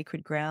become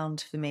sacred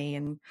ground for me,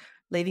 and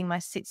leaving my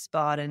sit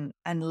spot and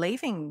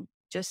leaving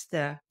just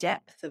the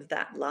depth of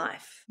that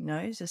life,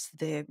 just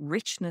the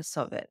richness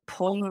of it,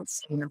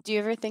 points. Do you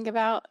ever think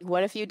about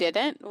what if you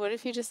didn't? What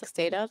if you just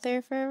stayed out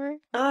there forever?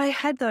 I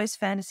had those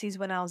fantasies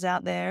when I was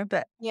out there,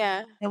 but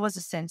Yeah. there was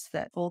a sense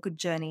that all good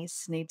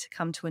journeys need to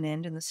come to an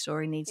end and the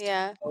story needs to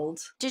be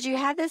told. Did you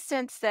have this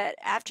sense that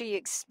after you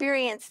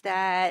experienced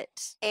that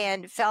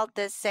and felt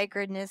the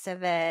sacredness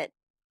of it,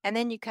 and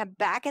then you come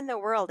back in the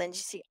world and you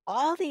see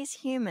all these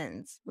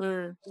humans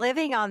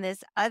living on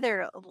this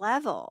other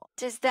level,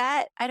 does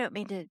that, I don't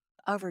mean to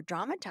over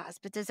dramatize,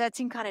 but does that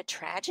seem kind of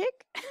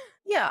tragic?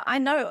 Yeah, I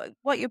know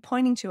what you're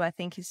pointing to, I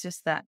think, is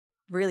just that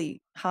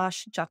really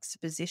harsh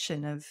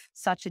juxtaposition of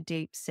such a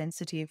deep,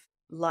 sensitive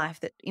life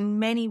that in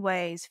many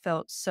ways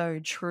felt so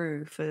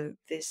true for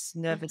this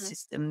nervous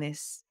system,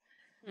 this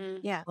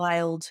Yeah.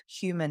 wild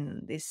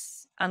human,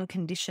 this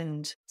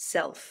unconditioned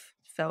self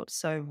felt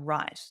so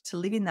right to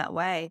live in that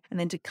way. And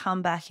then to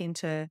come back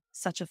into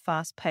such a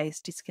fast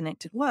paced,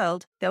 disconnected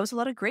world, there was a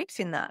lot of grief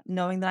in that,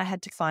 knowing that I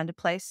had to find a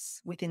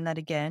place within that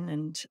again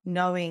and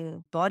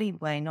knowing body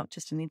way, not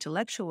just an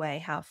intellectual way,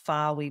 how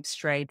far we've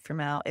strayed from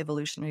our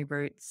evolutionary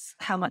roots,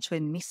 how much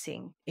we're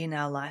missing in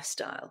our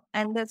lifestyle.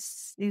 And it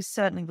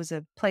certainly was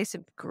a place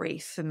of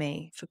grief for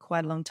me for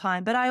quite a long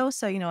time. But I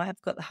also, I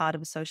have got the heart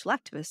of a social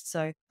activist,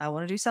 so I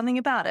want to do something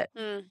about it.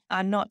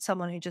 I'm not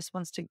someone who just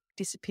wants to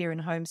disappear in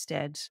a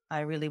homestead.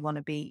 I really want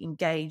to be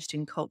engaged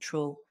in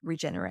cultural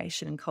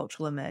regeneration and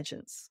cultural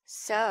emergence.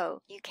 So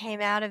you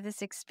came out of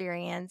this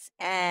experience,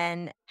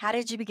 and how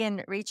did you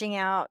begin reaching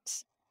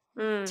out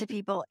to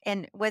people?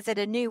 And was it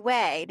a new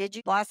way? Did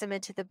you blossom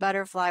into the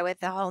butterfly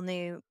with a whole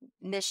new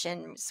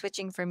mission,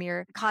 switching from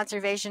your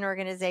conservation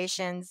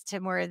organizations to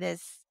more of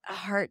this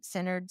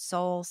heart-centered,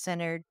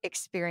 soul-centered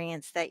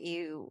experience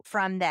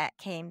from that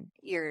came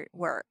your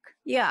work?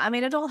 Yeah, I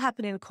mean, it all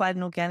happened in quite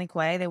an organic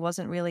way. There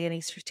wasn't really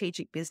any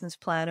strategic business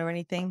plan or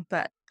anything,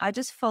 but I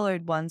just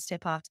followed one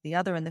step after the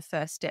other. And the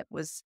first step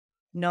was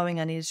knowing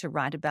I needed to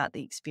write about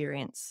the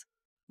experience,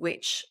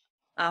 which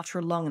after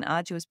a long and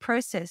arduous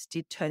process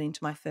did turn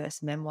into my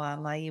first memoir,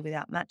 My Year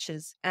Without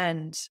Matches.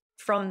 And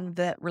from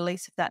the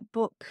release of that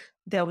book,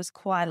 there was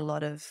quite a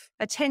lot of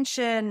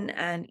attention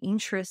and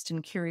interest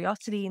and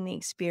curiosity in the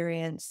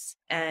experience.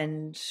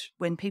 And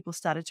when people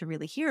started to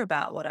really hear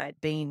about what I'd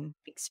been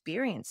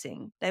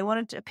experiencing, they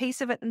wanted a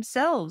piece of it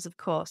themselves, of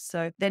course.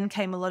 So then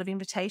came a lot of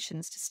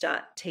invitations to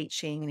start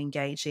teaching and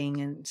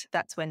engaging. And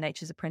that's where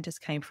Nature's Apprentice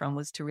came from,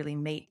 was to really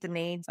meet the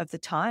needs of the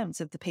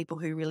times, of the people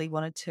who really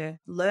wanted to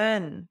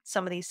learn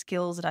some of these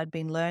skills that I'd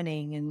been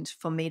learning, and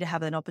for me to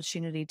have an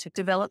opportunity to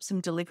develop some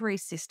delivery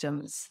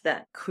systems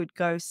that could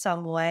go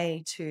some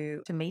way to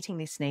meeting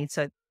this need.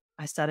 So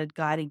I started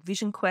guiding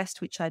Vision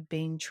Quest, which I'd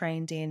been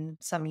trained in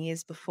some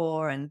years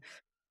before, and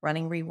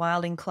running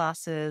rewilding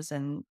classes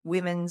and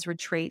women's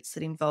retreats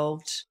that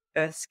involved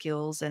earth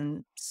skills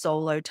and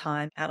solo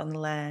time out on the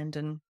land,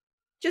 and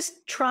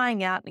just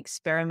trying out and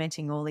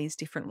experimenting all these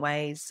different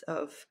ways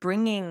of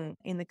bringing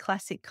in the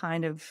classic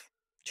kind of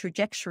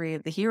trajectory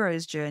of the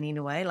hero's journey in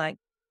a way, like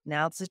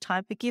now it's the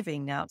time for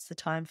giving. Now it's the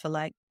time for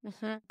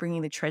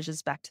bringing the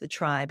treasures back to the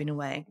tribe in a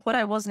way. What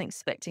I wasn't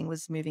expecting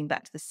was moving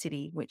back to the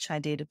city, which I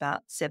did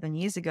about 7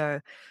 years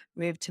ago,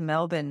 moved to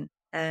Melbourne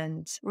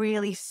and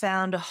really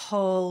found a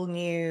whole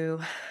new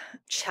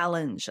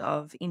challenge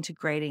of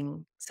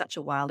integrating such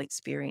a wild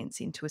experience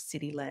into a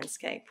city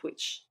landscape,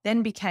 which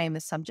then became the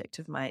subject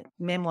of my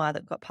memoir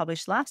that got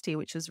published last year,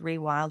 which was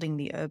Rewilding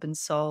the Urban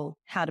Soul,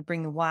 How to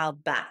Bring the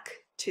Wild Back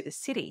to the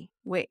City,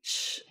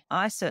 which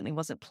I certainly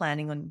wasn't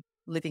planning on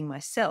living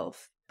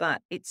myself,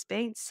 but it's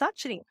been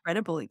such an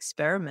incredible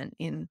experiment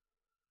in,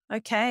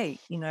 okay,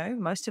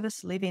 most of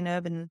us live in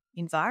urban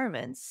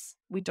environments.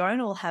 We don't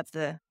all have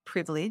the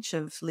privilege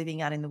of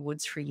living out in the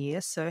woods for a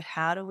year. So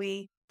how do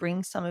we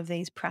bring some of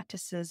these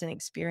practices and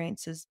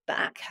experiences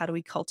back? How do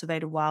we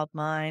cultivate a wild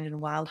mind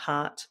and wild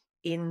heart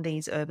in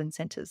these urban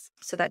centers?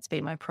 So that's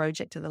been my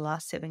project of the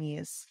last 7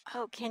 years.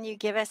 Oh, can you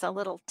give us a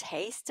little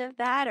taste of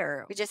that,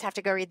 or we just have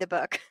to go read the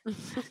book?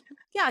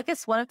 Yeah, I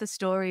guess one of the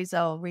stories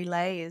I'll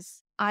relay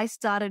is I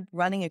started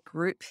running a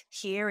group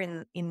here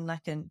in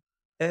like an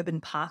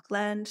urban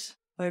parkland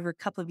over a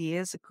couple of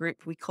years, a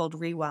group we called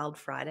Rewild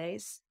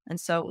Fridays. And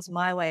so it was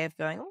my way of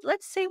going,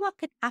 let's see what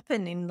could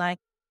happen in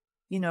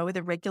with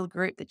a regular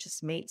group that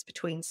just meets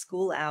between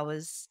school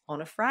hours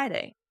on a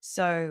Friday.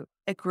 So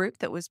a group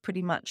that was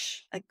pretty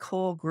much a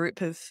core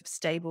group of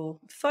stable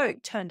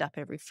folk turned up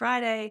every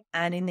Friday.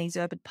 And in these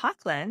urban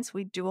parklands,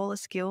 we'd do all the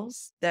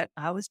skills that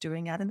I was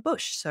doing out in the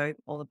bush. So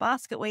all the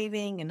basket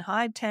weaving and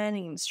hide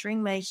tanning and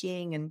string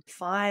making and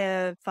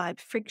fire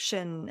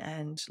friction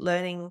and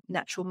learning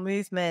natural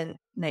movement,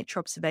 nature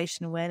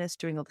observation awareness,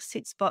 doing all the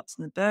sit spots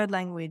and the bird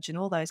language and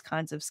all those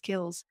kinds of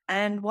skills.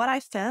 And what I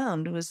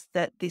found was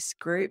that this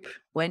group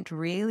went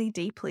really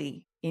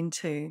deeply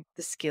into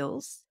the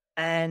skills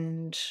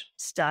and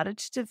started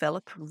to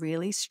develop a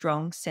really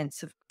strong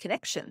sense of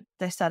connection.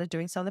 They started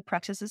doing some of the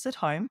practices at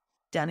home.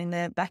 down in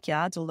their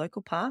backyards or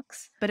local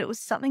parks. But it was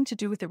something to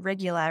do with the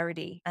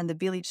regularity and the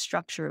village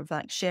structure of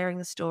like sharing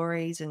the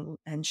stories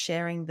and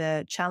sharing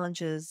the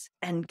challenges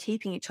and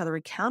keeping each other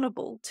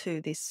accountable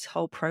to this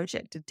whole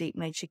project of deep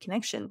nature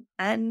connection.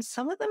 And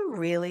some of them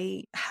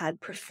really had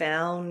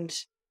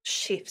profound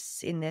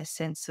shifts in their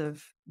sense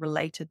of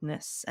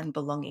relatedness and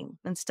belonging,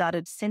 and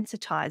started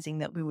sensitizing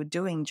that we were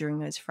doing during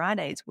those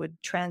Fridays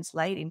would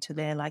translate into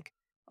their like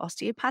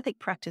osteopathic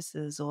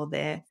practices or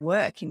their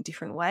work in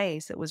different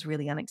ways that was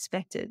really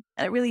unexpected.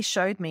 And it really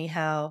showed me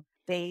how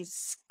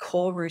these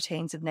core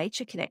routines of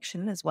nature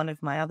connection, as one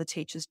of my other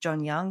teachers,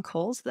 John Young,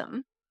 calls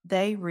them,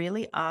 they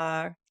really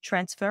are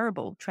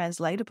transferable,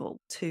 translatable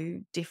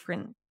to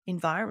different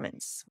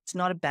environments. It's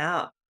not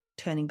about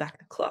turning back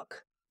the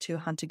clock to a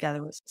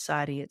hunter-gatherer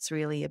society. It's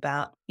really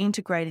about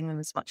integrating them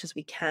as much as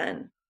we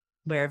can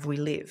wherever we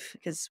live,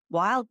 because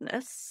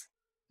wildness,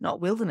 not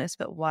wilderness,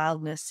 but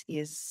wildness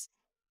is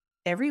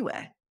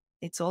everywhere.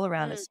 It's all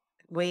around us.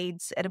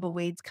 Weeds, edible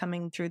weeds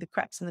coming through the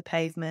cracks in the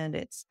pavement.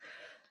 It's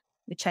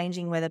the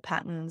changing weather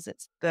patterns.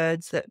 It's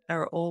birds that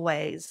are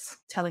always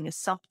telling us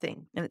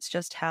something. And it's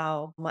just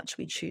how much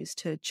we choose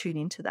to tune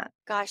into that.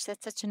 Gosh,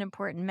 that's such an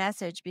important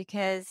message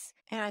because,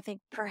 and I think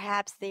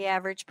perhaps the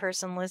average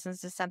person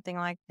listens to something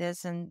like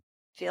this and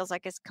feels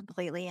like it's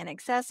completely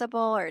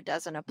inaccessible or it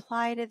doesn't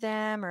apply to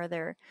them, or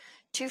they're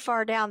too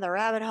far down the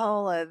rabbit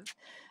hole of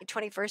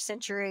 21st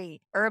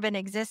century urban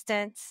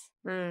existence.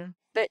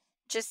 But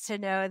just to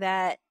know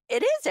that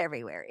it is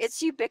everywhere.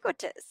 It's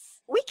ubiquitous.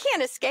 We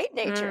can't escape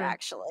nature,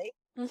 actually.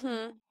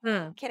 Can't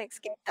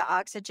escape the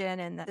oxygen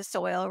and the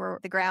soil or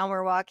the ground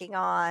we're walking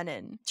on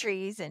and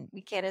trees, and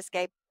we can't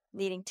escape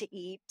needing to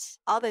eat,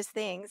 all those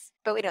things.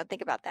 But we don't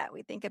think about that.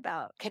 We think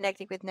about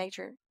connecting with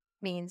nature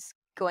means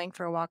going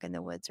for a walk in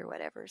the woods or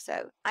whatever.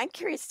 So I'm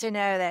curious to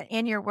know that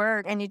in your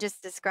work, and you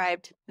just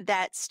described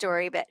that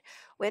story, but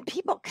when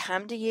people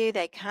come to you,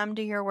 they come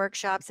to your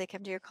workshops, they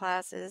come to your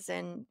classes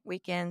and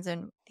weekends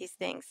and these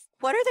things.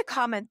 What are the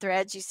common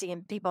threads you see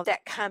in people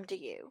that come to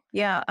you?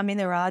 Yeah, I mean,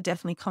 there are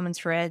definitely common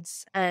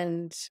threads.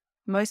 And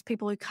most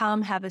people who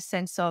come have a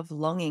sense of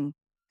longing.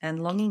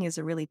 And longing is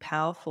a really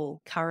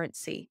powerful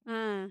currency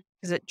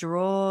because it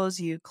draws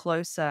you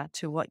closer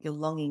to what you're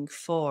longing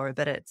for.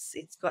 But it's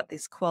got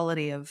this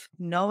quality of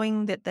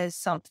knowing that there's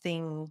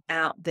something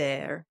out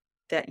there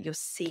that you're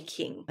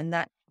seeking. And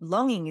that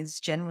longing is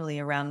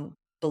generally around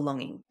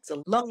belonging. It's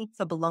a longing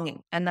for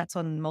belonging. And that's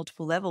on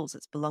multiple levels.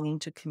 It's belonging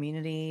to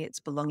community. It's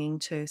belonging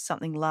to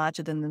something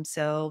larger than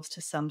themselves, to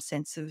some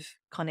sense of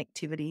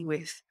connectivity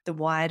with the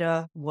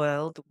wider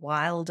world, the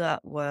wilder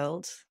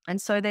world.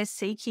 And so they're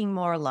seeking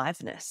more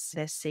aliveness.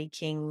 They're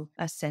seeking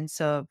a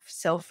sense of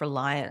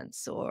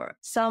self-reliance or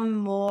some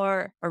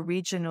more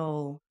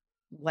original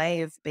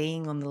way of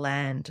being on the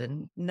land,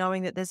 and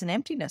knowing that there's an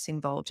emptiness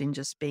involved in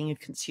just being a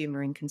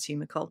consumer in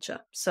consumer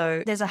culture.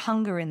 So there's a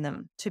hunger in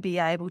them to be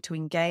able to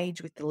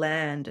engage with the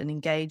land and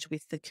engage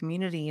with the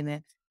community in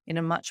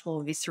a much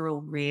more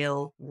visceral,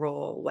 real,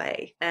 raw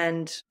way.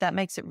 And that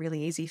makes it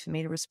really easy for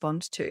me to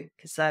respond to,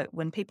 because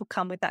when people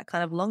come with that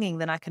kind of longing,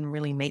 then I can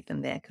really meet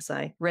them there because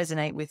I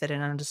resonate with it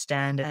and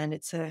understand it. And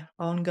it's an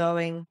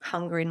ongoing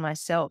hunger in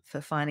myself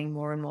for finding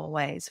more and more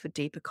ways for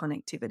deeper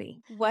connectivity.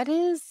 What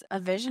is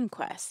a vision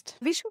quest?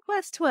 Vision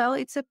quest, well,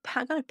 it's a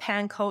kind of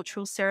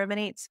pan-cultural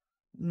ceremony. It's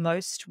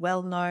most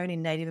well known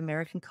in Native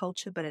American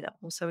culture, but it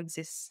also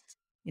exists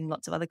in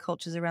lots of other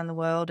cultures around the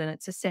world. And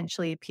it's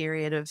essentially a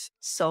period of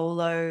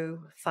solo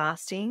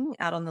fasting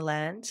out on the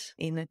land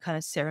in a kind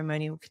of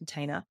ceremonial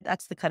container.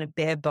 That's the kind of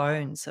bare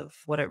bones of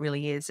what it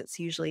really is. It's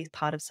usually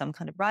part of some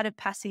kind of rite of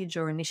passage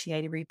or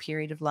initiatory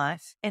period of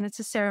life. And it's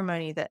a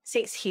ceremony that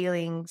seeks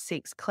healing,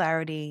 seeks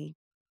clarity,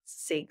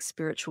 seeks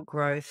spiritual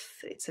growth.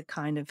 It's a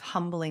kind of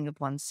humbling of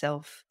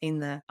oneself in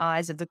the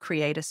eyes of the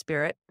creator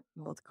spirit,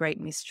 or the great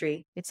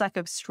mystery. It's like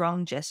a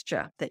strong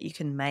gesture that you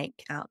can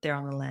make out there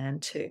on the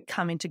land to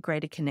come into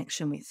greater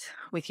connection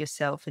with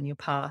yourself and your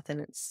path. And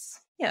it's,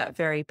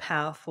 very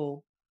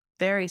powerful,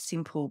 very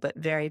simple, but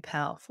very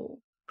powerful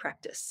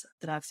practice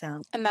that I've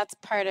found. And that's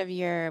part of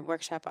your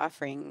workshop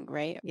offering,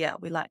 right? Yeah,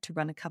 we like to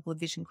run a couple of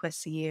vision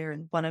quests a year.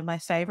 And one of my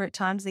favorite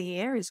times of the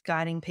year is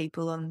guiding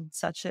people on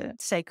such a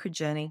sacred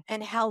journey.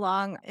 And how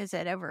long is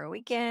it? Over a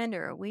weekend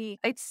or a week?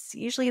 It's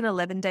usually an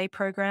 11-day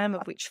program,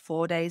 of which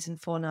 4 days and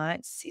 4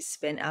 nights is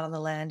spent out on the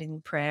land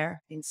in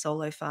prayer, in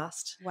solo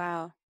fast.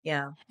 Wow.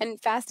 Yeah.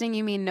 And fasting,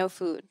 you mean no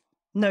food?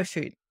 No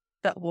food,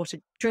 but water,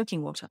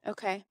 drinking water.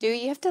 Okay. Do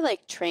you have to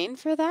train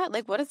for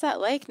that? What is that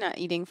like, not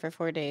eating for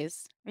 4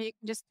 days? Or you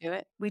can just do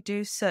it? We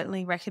do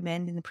certainly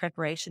recommend in the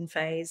preparation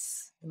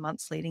phase, the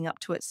months leading up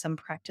to it, some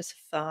practice of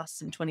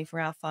fasts and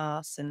 24-hour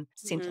fasts and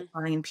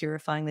simplifying and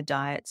purifying the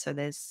diet. So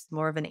there's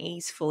more of an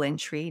easeful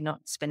entry,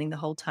 not spending the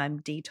whole time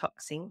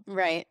detoxing.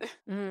 Right.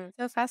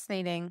 So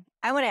fascinating.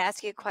 I want to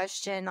ask you a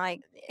question,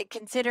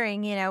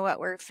 considering, what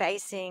we're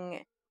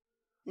facing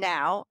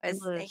now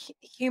as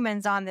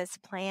humans on this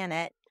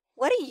planet.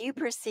 What do you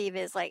perceive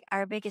as like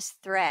our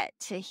biggest threat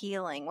to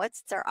healing?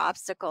 What's our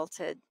obstacle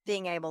to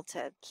being able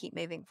to keep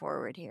moving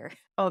forward here?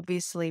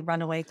 Obviously,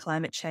 runaway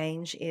climate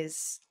change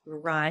is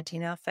right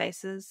in our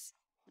faces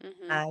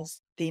Mm-hmm.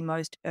 as the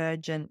most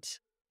urgent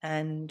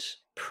and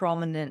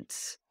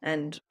prominent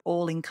and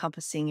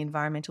all-encompassing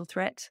environmental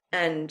threat.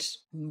 And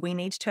we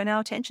need to turn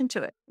our attention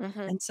to it. Mm-hmm.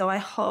 And so I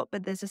hope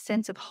that there's a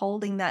sense of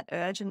holding that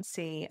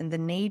urgency and the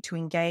need to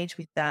engage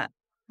with that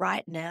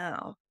right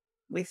now,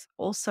 with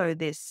also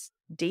this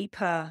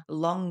deeper,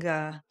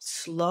 longer,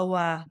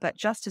 slower, but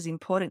just as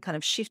important kind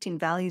of shift in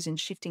values and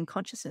shift in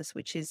consciousness,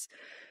 which is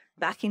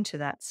back into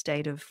that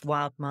state of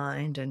wild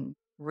mind and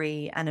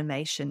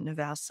reanimation of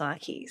our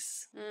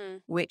psyches,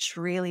 which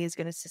really is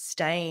going to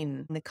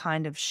sustain the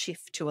kind of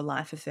shift to a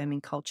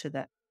life-affirming culture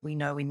that we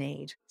know we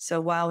need.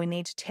 So while we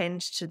need to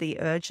tend to the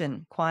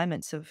urgent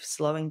requirements of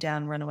slowing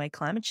down runaway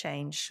climate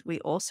change, we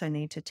also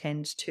need to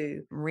tend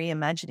to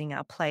reimagining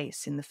our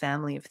place in the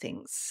family of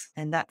things.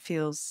 And that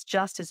feels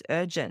just as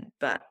urgent,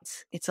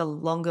 but it's a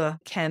longer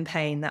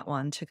campaign, that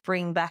one, to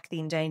bring back the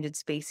endangered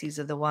species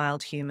of the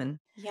wild human.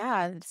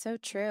 Yeah, it's so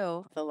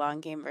true. The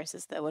long game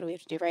versus the what do we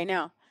have to do right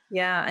now?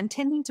 Yeah, and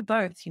tending to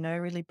both,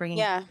 really bringing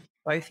Yeah.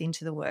 both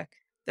into the work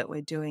that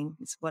we're doing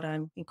is what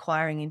I'm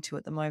inquiring into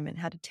at the moment,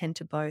 how to tend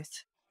to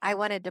both. I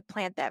wanted to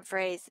plant that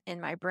phrase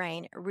in my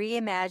brain,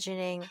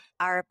 reimagining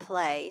our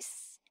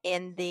place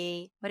in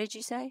the, what did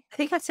you say? I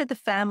think I said the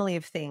family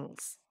of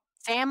things.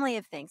 Family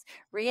of things.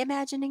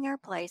 Reimagining our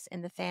place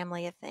in the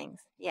family of things.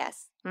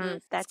 Yes.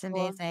 That's cool.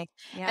 amazing.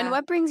 Yeah. And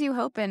what brings you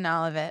hope in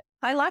all of it?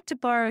 I like to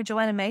borrow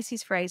Joanna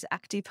Macy's phrase,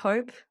 active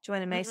hope.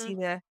 Joanna Macy,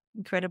 the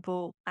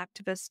incredible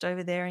activist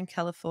over there in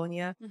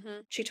California.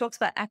 She talks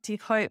about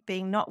active hope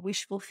being not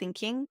wishful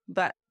thinking,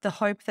 but the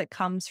hope that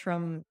comes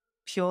from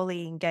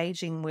purely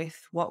engaging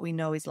with what we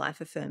know is life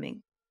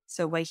affirming.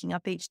 So waking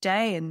up each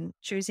day and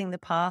choosing the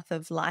path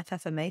of life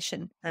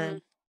affirmation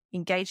and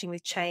engaging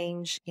with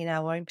change in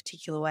our own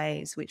particular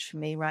ways, which for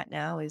me right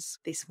now is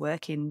this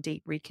work in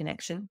deep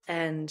reconnection.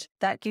 And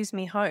that gives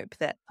me hope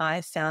that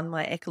I've found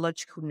my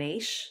ecological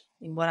niche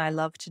in what I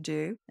love to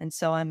do. And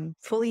so I'm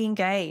fully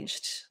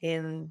engaged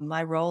in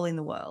my role in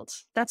the world.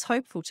 That's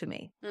hopeful to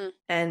me.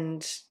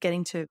 And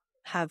getting to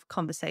have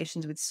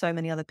conversations with so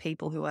many other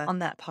people who are on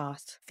that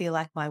path, feel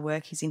like my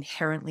work is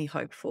inherently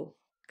hopeful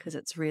because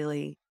it's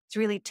really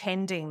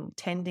tending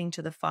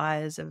to the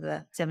fires of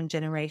the 7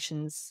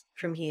 generations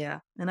from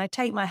here. And I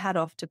take my hat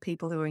off to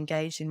people who are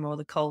engaged in more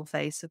the cold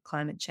face of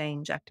climate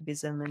change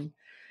activism. And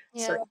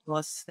so, of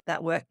course,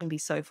 that work can be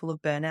so full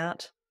of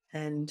burnout.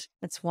 And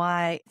that's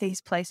why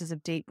these places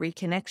of deep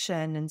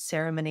reconnection and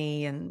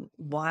ceremony and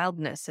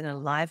wildness and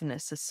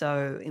aliveness are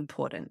so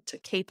important to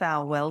keep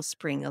our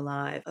wellspring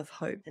alive of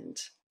hope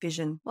and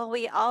vision. Well,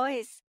 we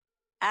always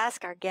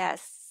ask our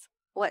guests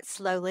what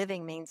slow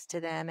living means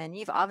to them. And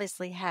you've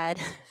obviously had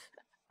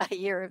a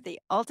year of the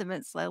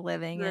ultimate slow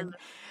living and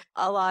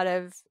a lot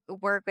of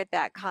work with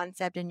that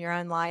concept in your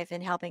own life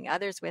and helping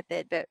others with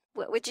it. But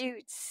what would you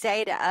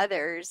say to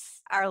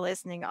others, our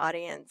listening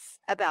audience,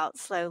 about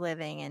slow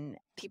living and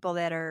people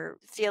that are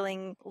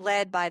feeling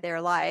led by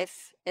their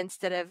life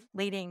instead of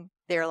leading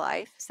their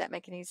life? Does that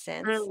make any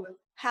sense?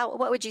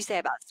 What would you say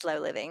about slow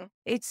living?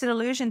 It's an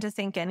illusion to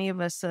think any of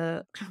us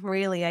are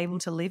really able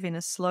to live in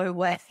a slow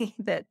way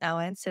that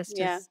our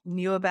ancestors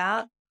knew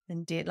about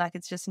and did. Like,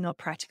 it's just not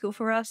practical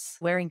for us.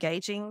 We're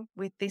engaging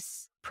with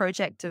this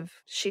project of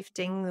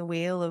shifting the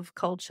wheel of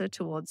culture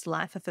towards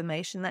life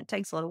affirmation. That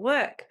takes a lot of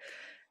work.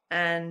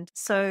 And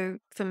so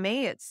for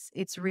me,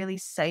 it's really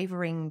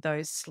savoring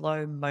those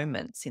slow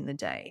moments in the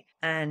day.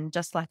 And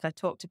just like I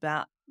talked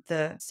about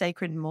the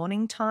sacred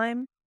morning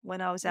time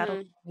when I was out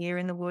here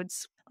in the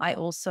woods, I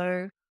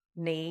also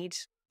need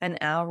an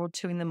hour or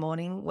two in the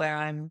morning where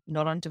I'm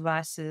not on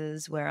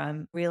devices, where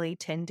I'm really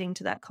tending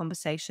to that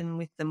conversation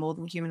with the more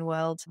than human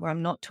world, where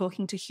I'm not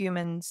talking to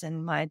humans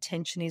and my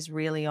attention is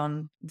really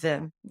on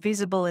the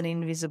visible and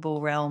invisible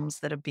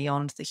realms that are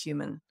beyond the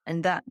human.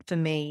 And that for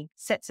me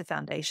sets a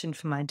foundation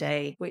for my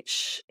day,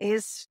 which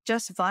is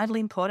just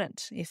vitally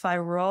important. If I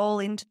roll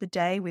into the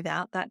day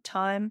without that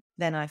time,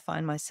 then I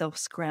find myself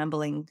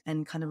scrambling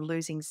and kind of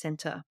losing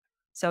center.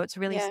 So it's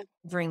really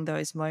savoring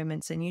those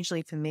moments. And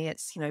usually for me,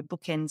 it's,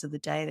 bookends of the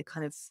day, the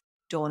kind of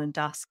dawn and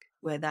dusk,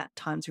 where that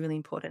time's really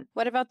important.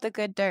 What about the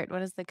good dirt? What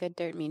does the good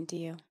dirt mean to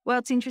you? Well,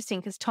 it's interesting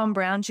because Tom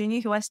Brown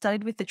Jr., who I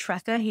studied with, the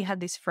tracker, he had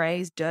this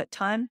phrase, dirt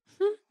time.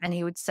 And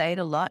he would say it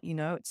a lot,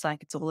 it's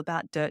like it's all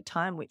about dirt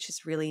time, which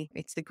is really,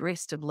 it's the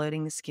grist of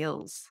learning the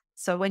skills.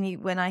 So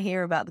when I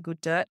hear about the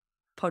Good Dirt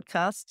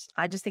podcast,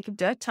 I just think of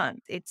dirt time.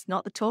 It's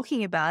not the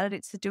talking about it,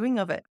 it's the doing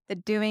of it. The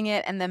doing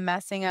it and the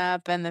messing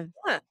up and the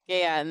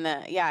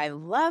I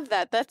love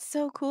that. That's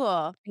so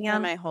cool.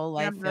 My whole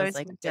life feels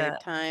like dirt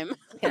time.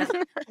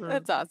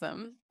 That's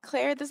awesome.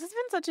 Claire, this has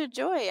been such a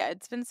joy.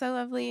 It's been so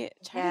lovely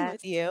chatting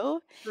with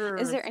you.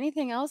 Is there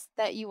anything else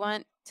that you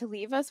want to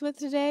leave us with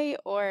today,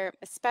 or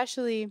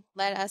especially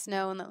let us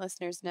know and let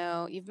listeners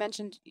know? You've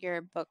mentioned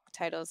your book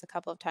titles a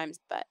couple of times,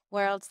 but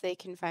where else they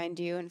can find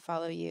you and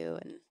follow you?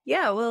 And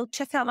Yeah, well,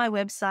 check out my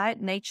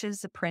website,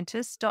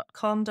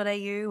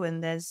 naturesapprentice.com.au,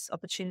 and there's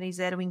opportunities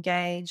there to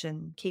engage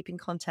and keep in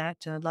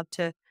contact. And I'd love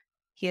to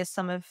hear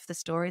some of the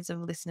stories of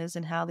listeners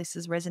and how this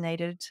has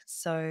resonated.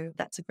 So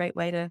that's a great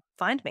way to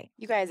find me.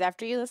 you guys,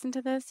 after you listen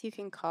to this, you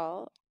can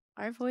call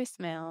our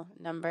voicemail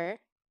number.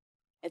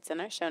 It's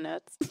in our show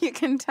notes. You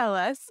can tell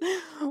us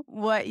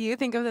what you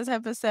think of this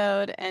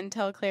episode and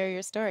tell Claire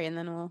your story, and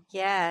then we'll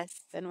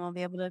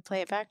be able to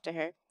play it back to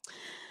her.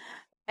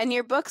 And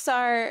your books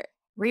are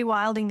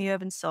Rewilding the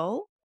Urban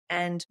Soul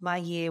and My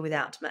Year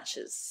Without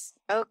Matches.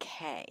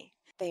 Okay.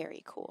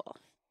 very cool.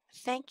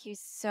 Thank you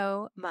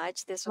so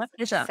much. This My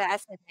was a pleasure.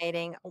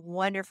 fascinating,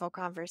 wonderful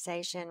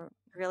conversation.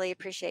 Really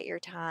appreciate your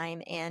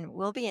time, and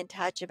we'll be in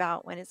touch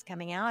about when it's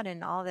coming out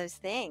and all those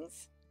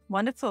things.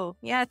 Wonderful.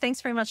 Yeah,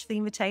 thanks very much for the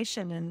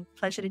invitation, and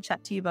pleasure to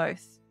chat to you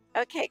both.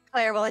 Okay,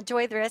 Claire, well,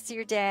 enjoy the rest of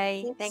your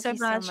day. Thank you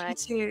so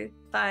much. You too.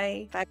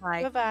 Bye.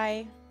 Bye-bye.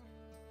 Bye-bye.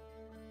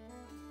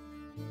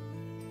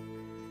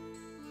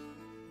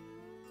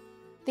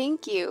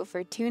 Thank you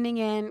for tuning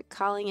in,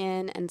 calling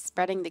in, and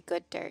spreading the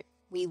good dirt.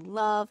 We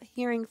love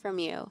hearing from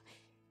you.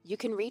 You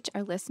can reach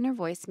our listener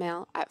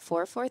voicemail at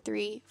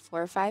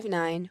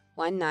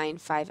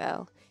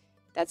 443-459-1950.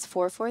 That's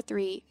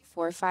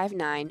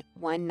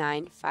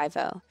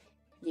 443-459-1950.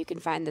 You can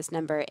find this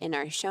number in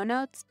our show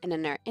notes and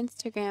in our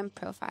Instagram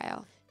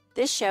profile.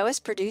 This show is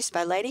produced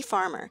by Lady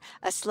Farmer,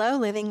 a slow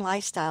living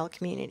lifestyle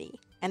community,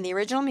 and the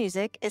original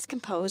music is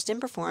composed and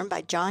performed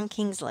by John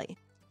Kingsley.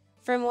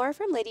 For more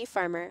from Lady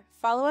Farmer,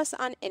 follow us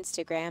on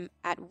Instagram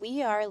at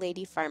We Are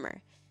Lady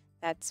Farmer.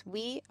 That's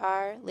We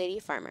Are Lady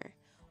Farmer.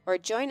 Or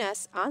join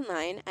us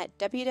online at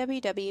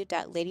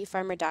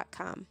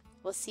www.ladyfarmer.com.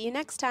 We'll see you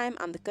next time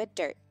on The Good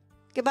Dirt.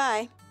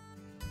 Goodbye.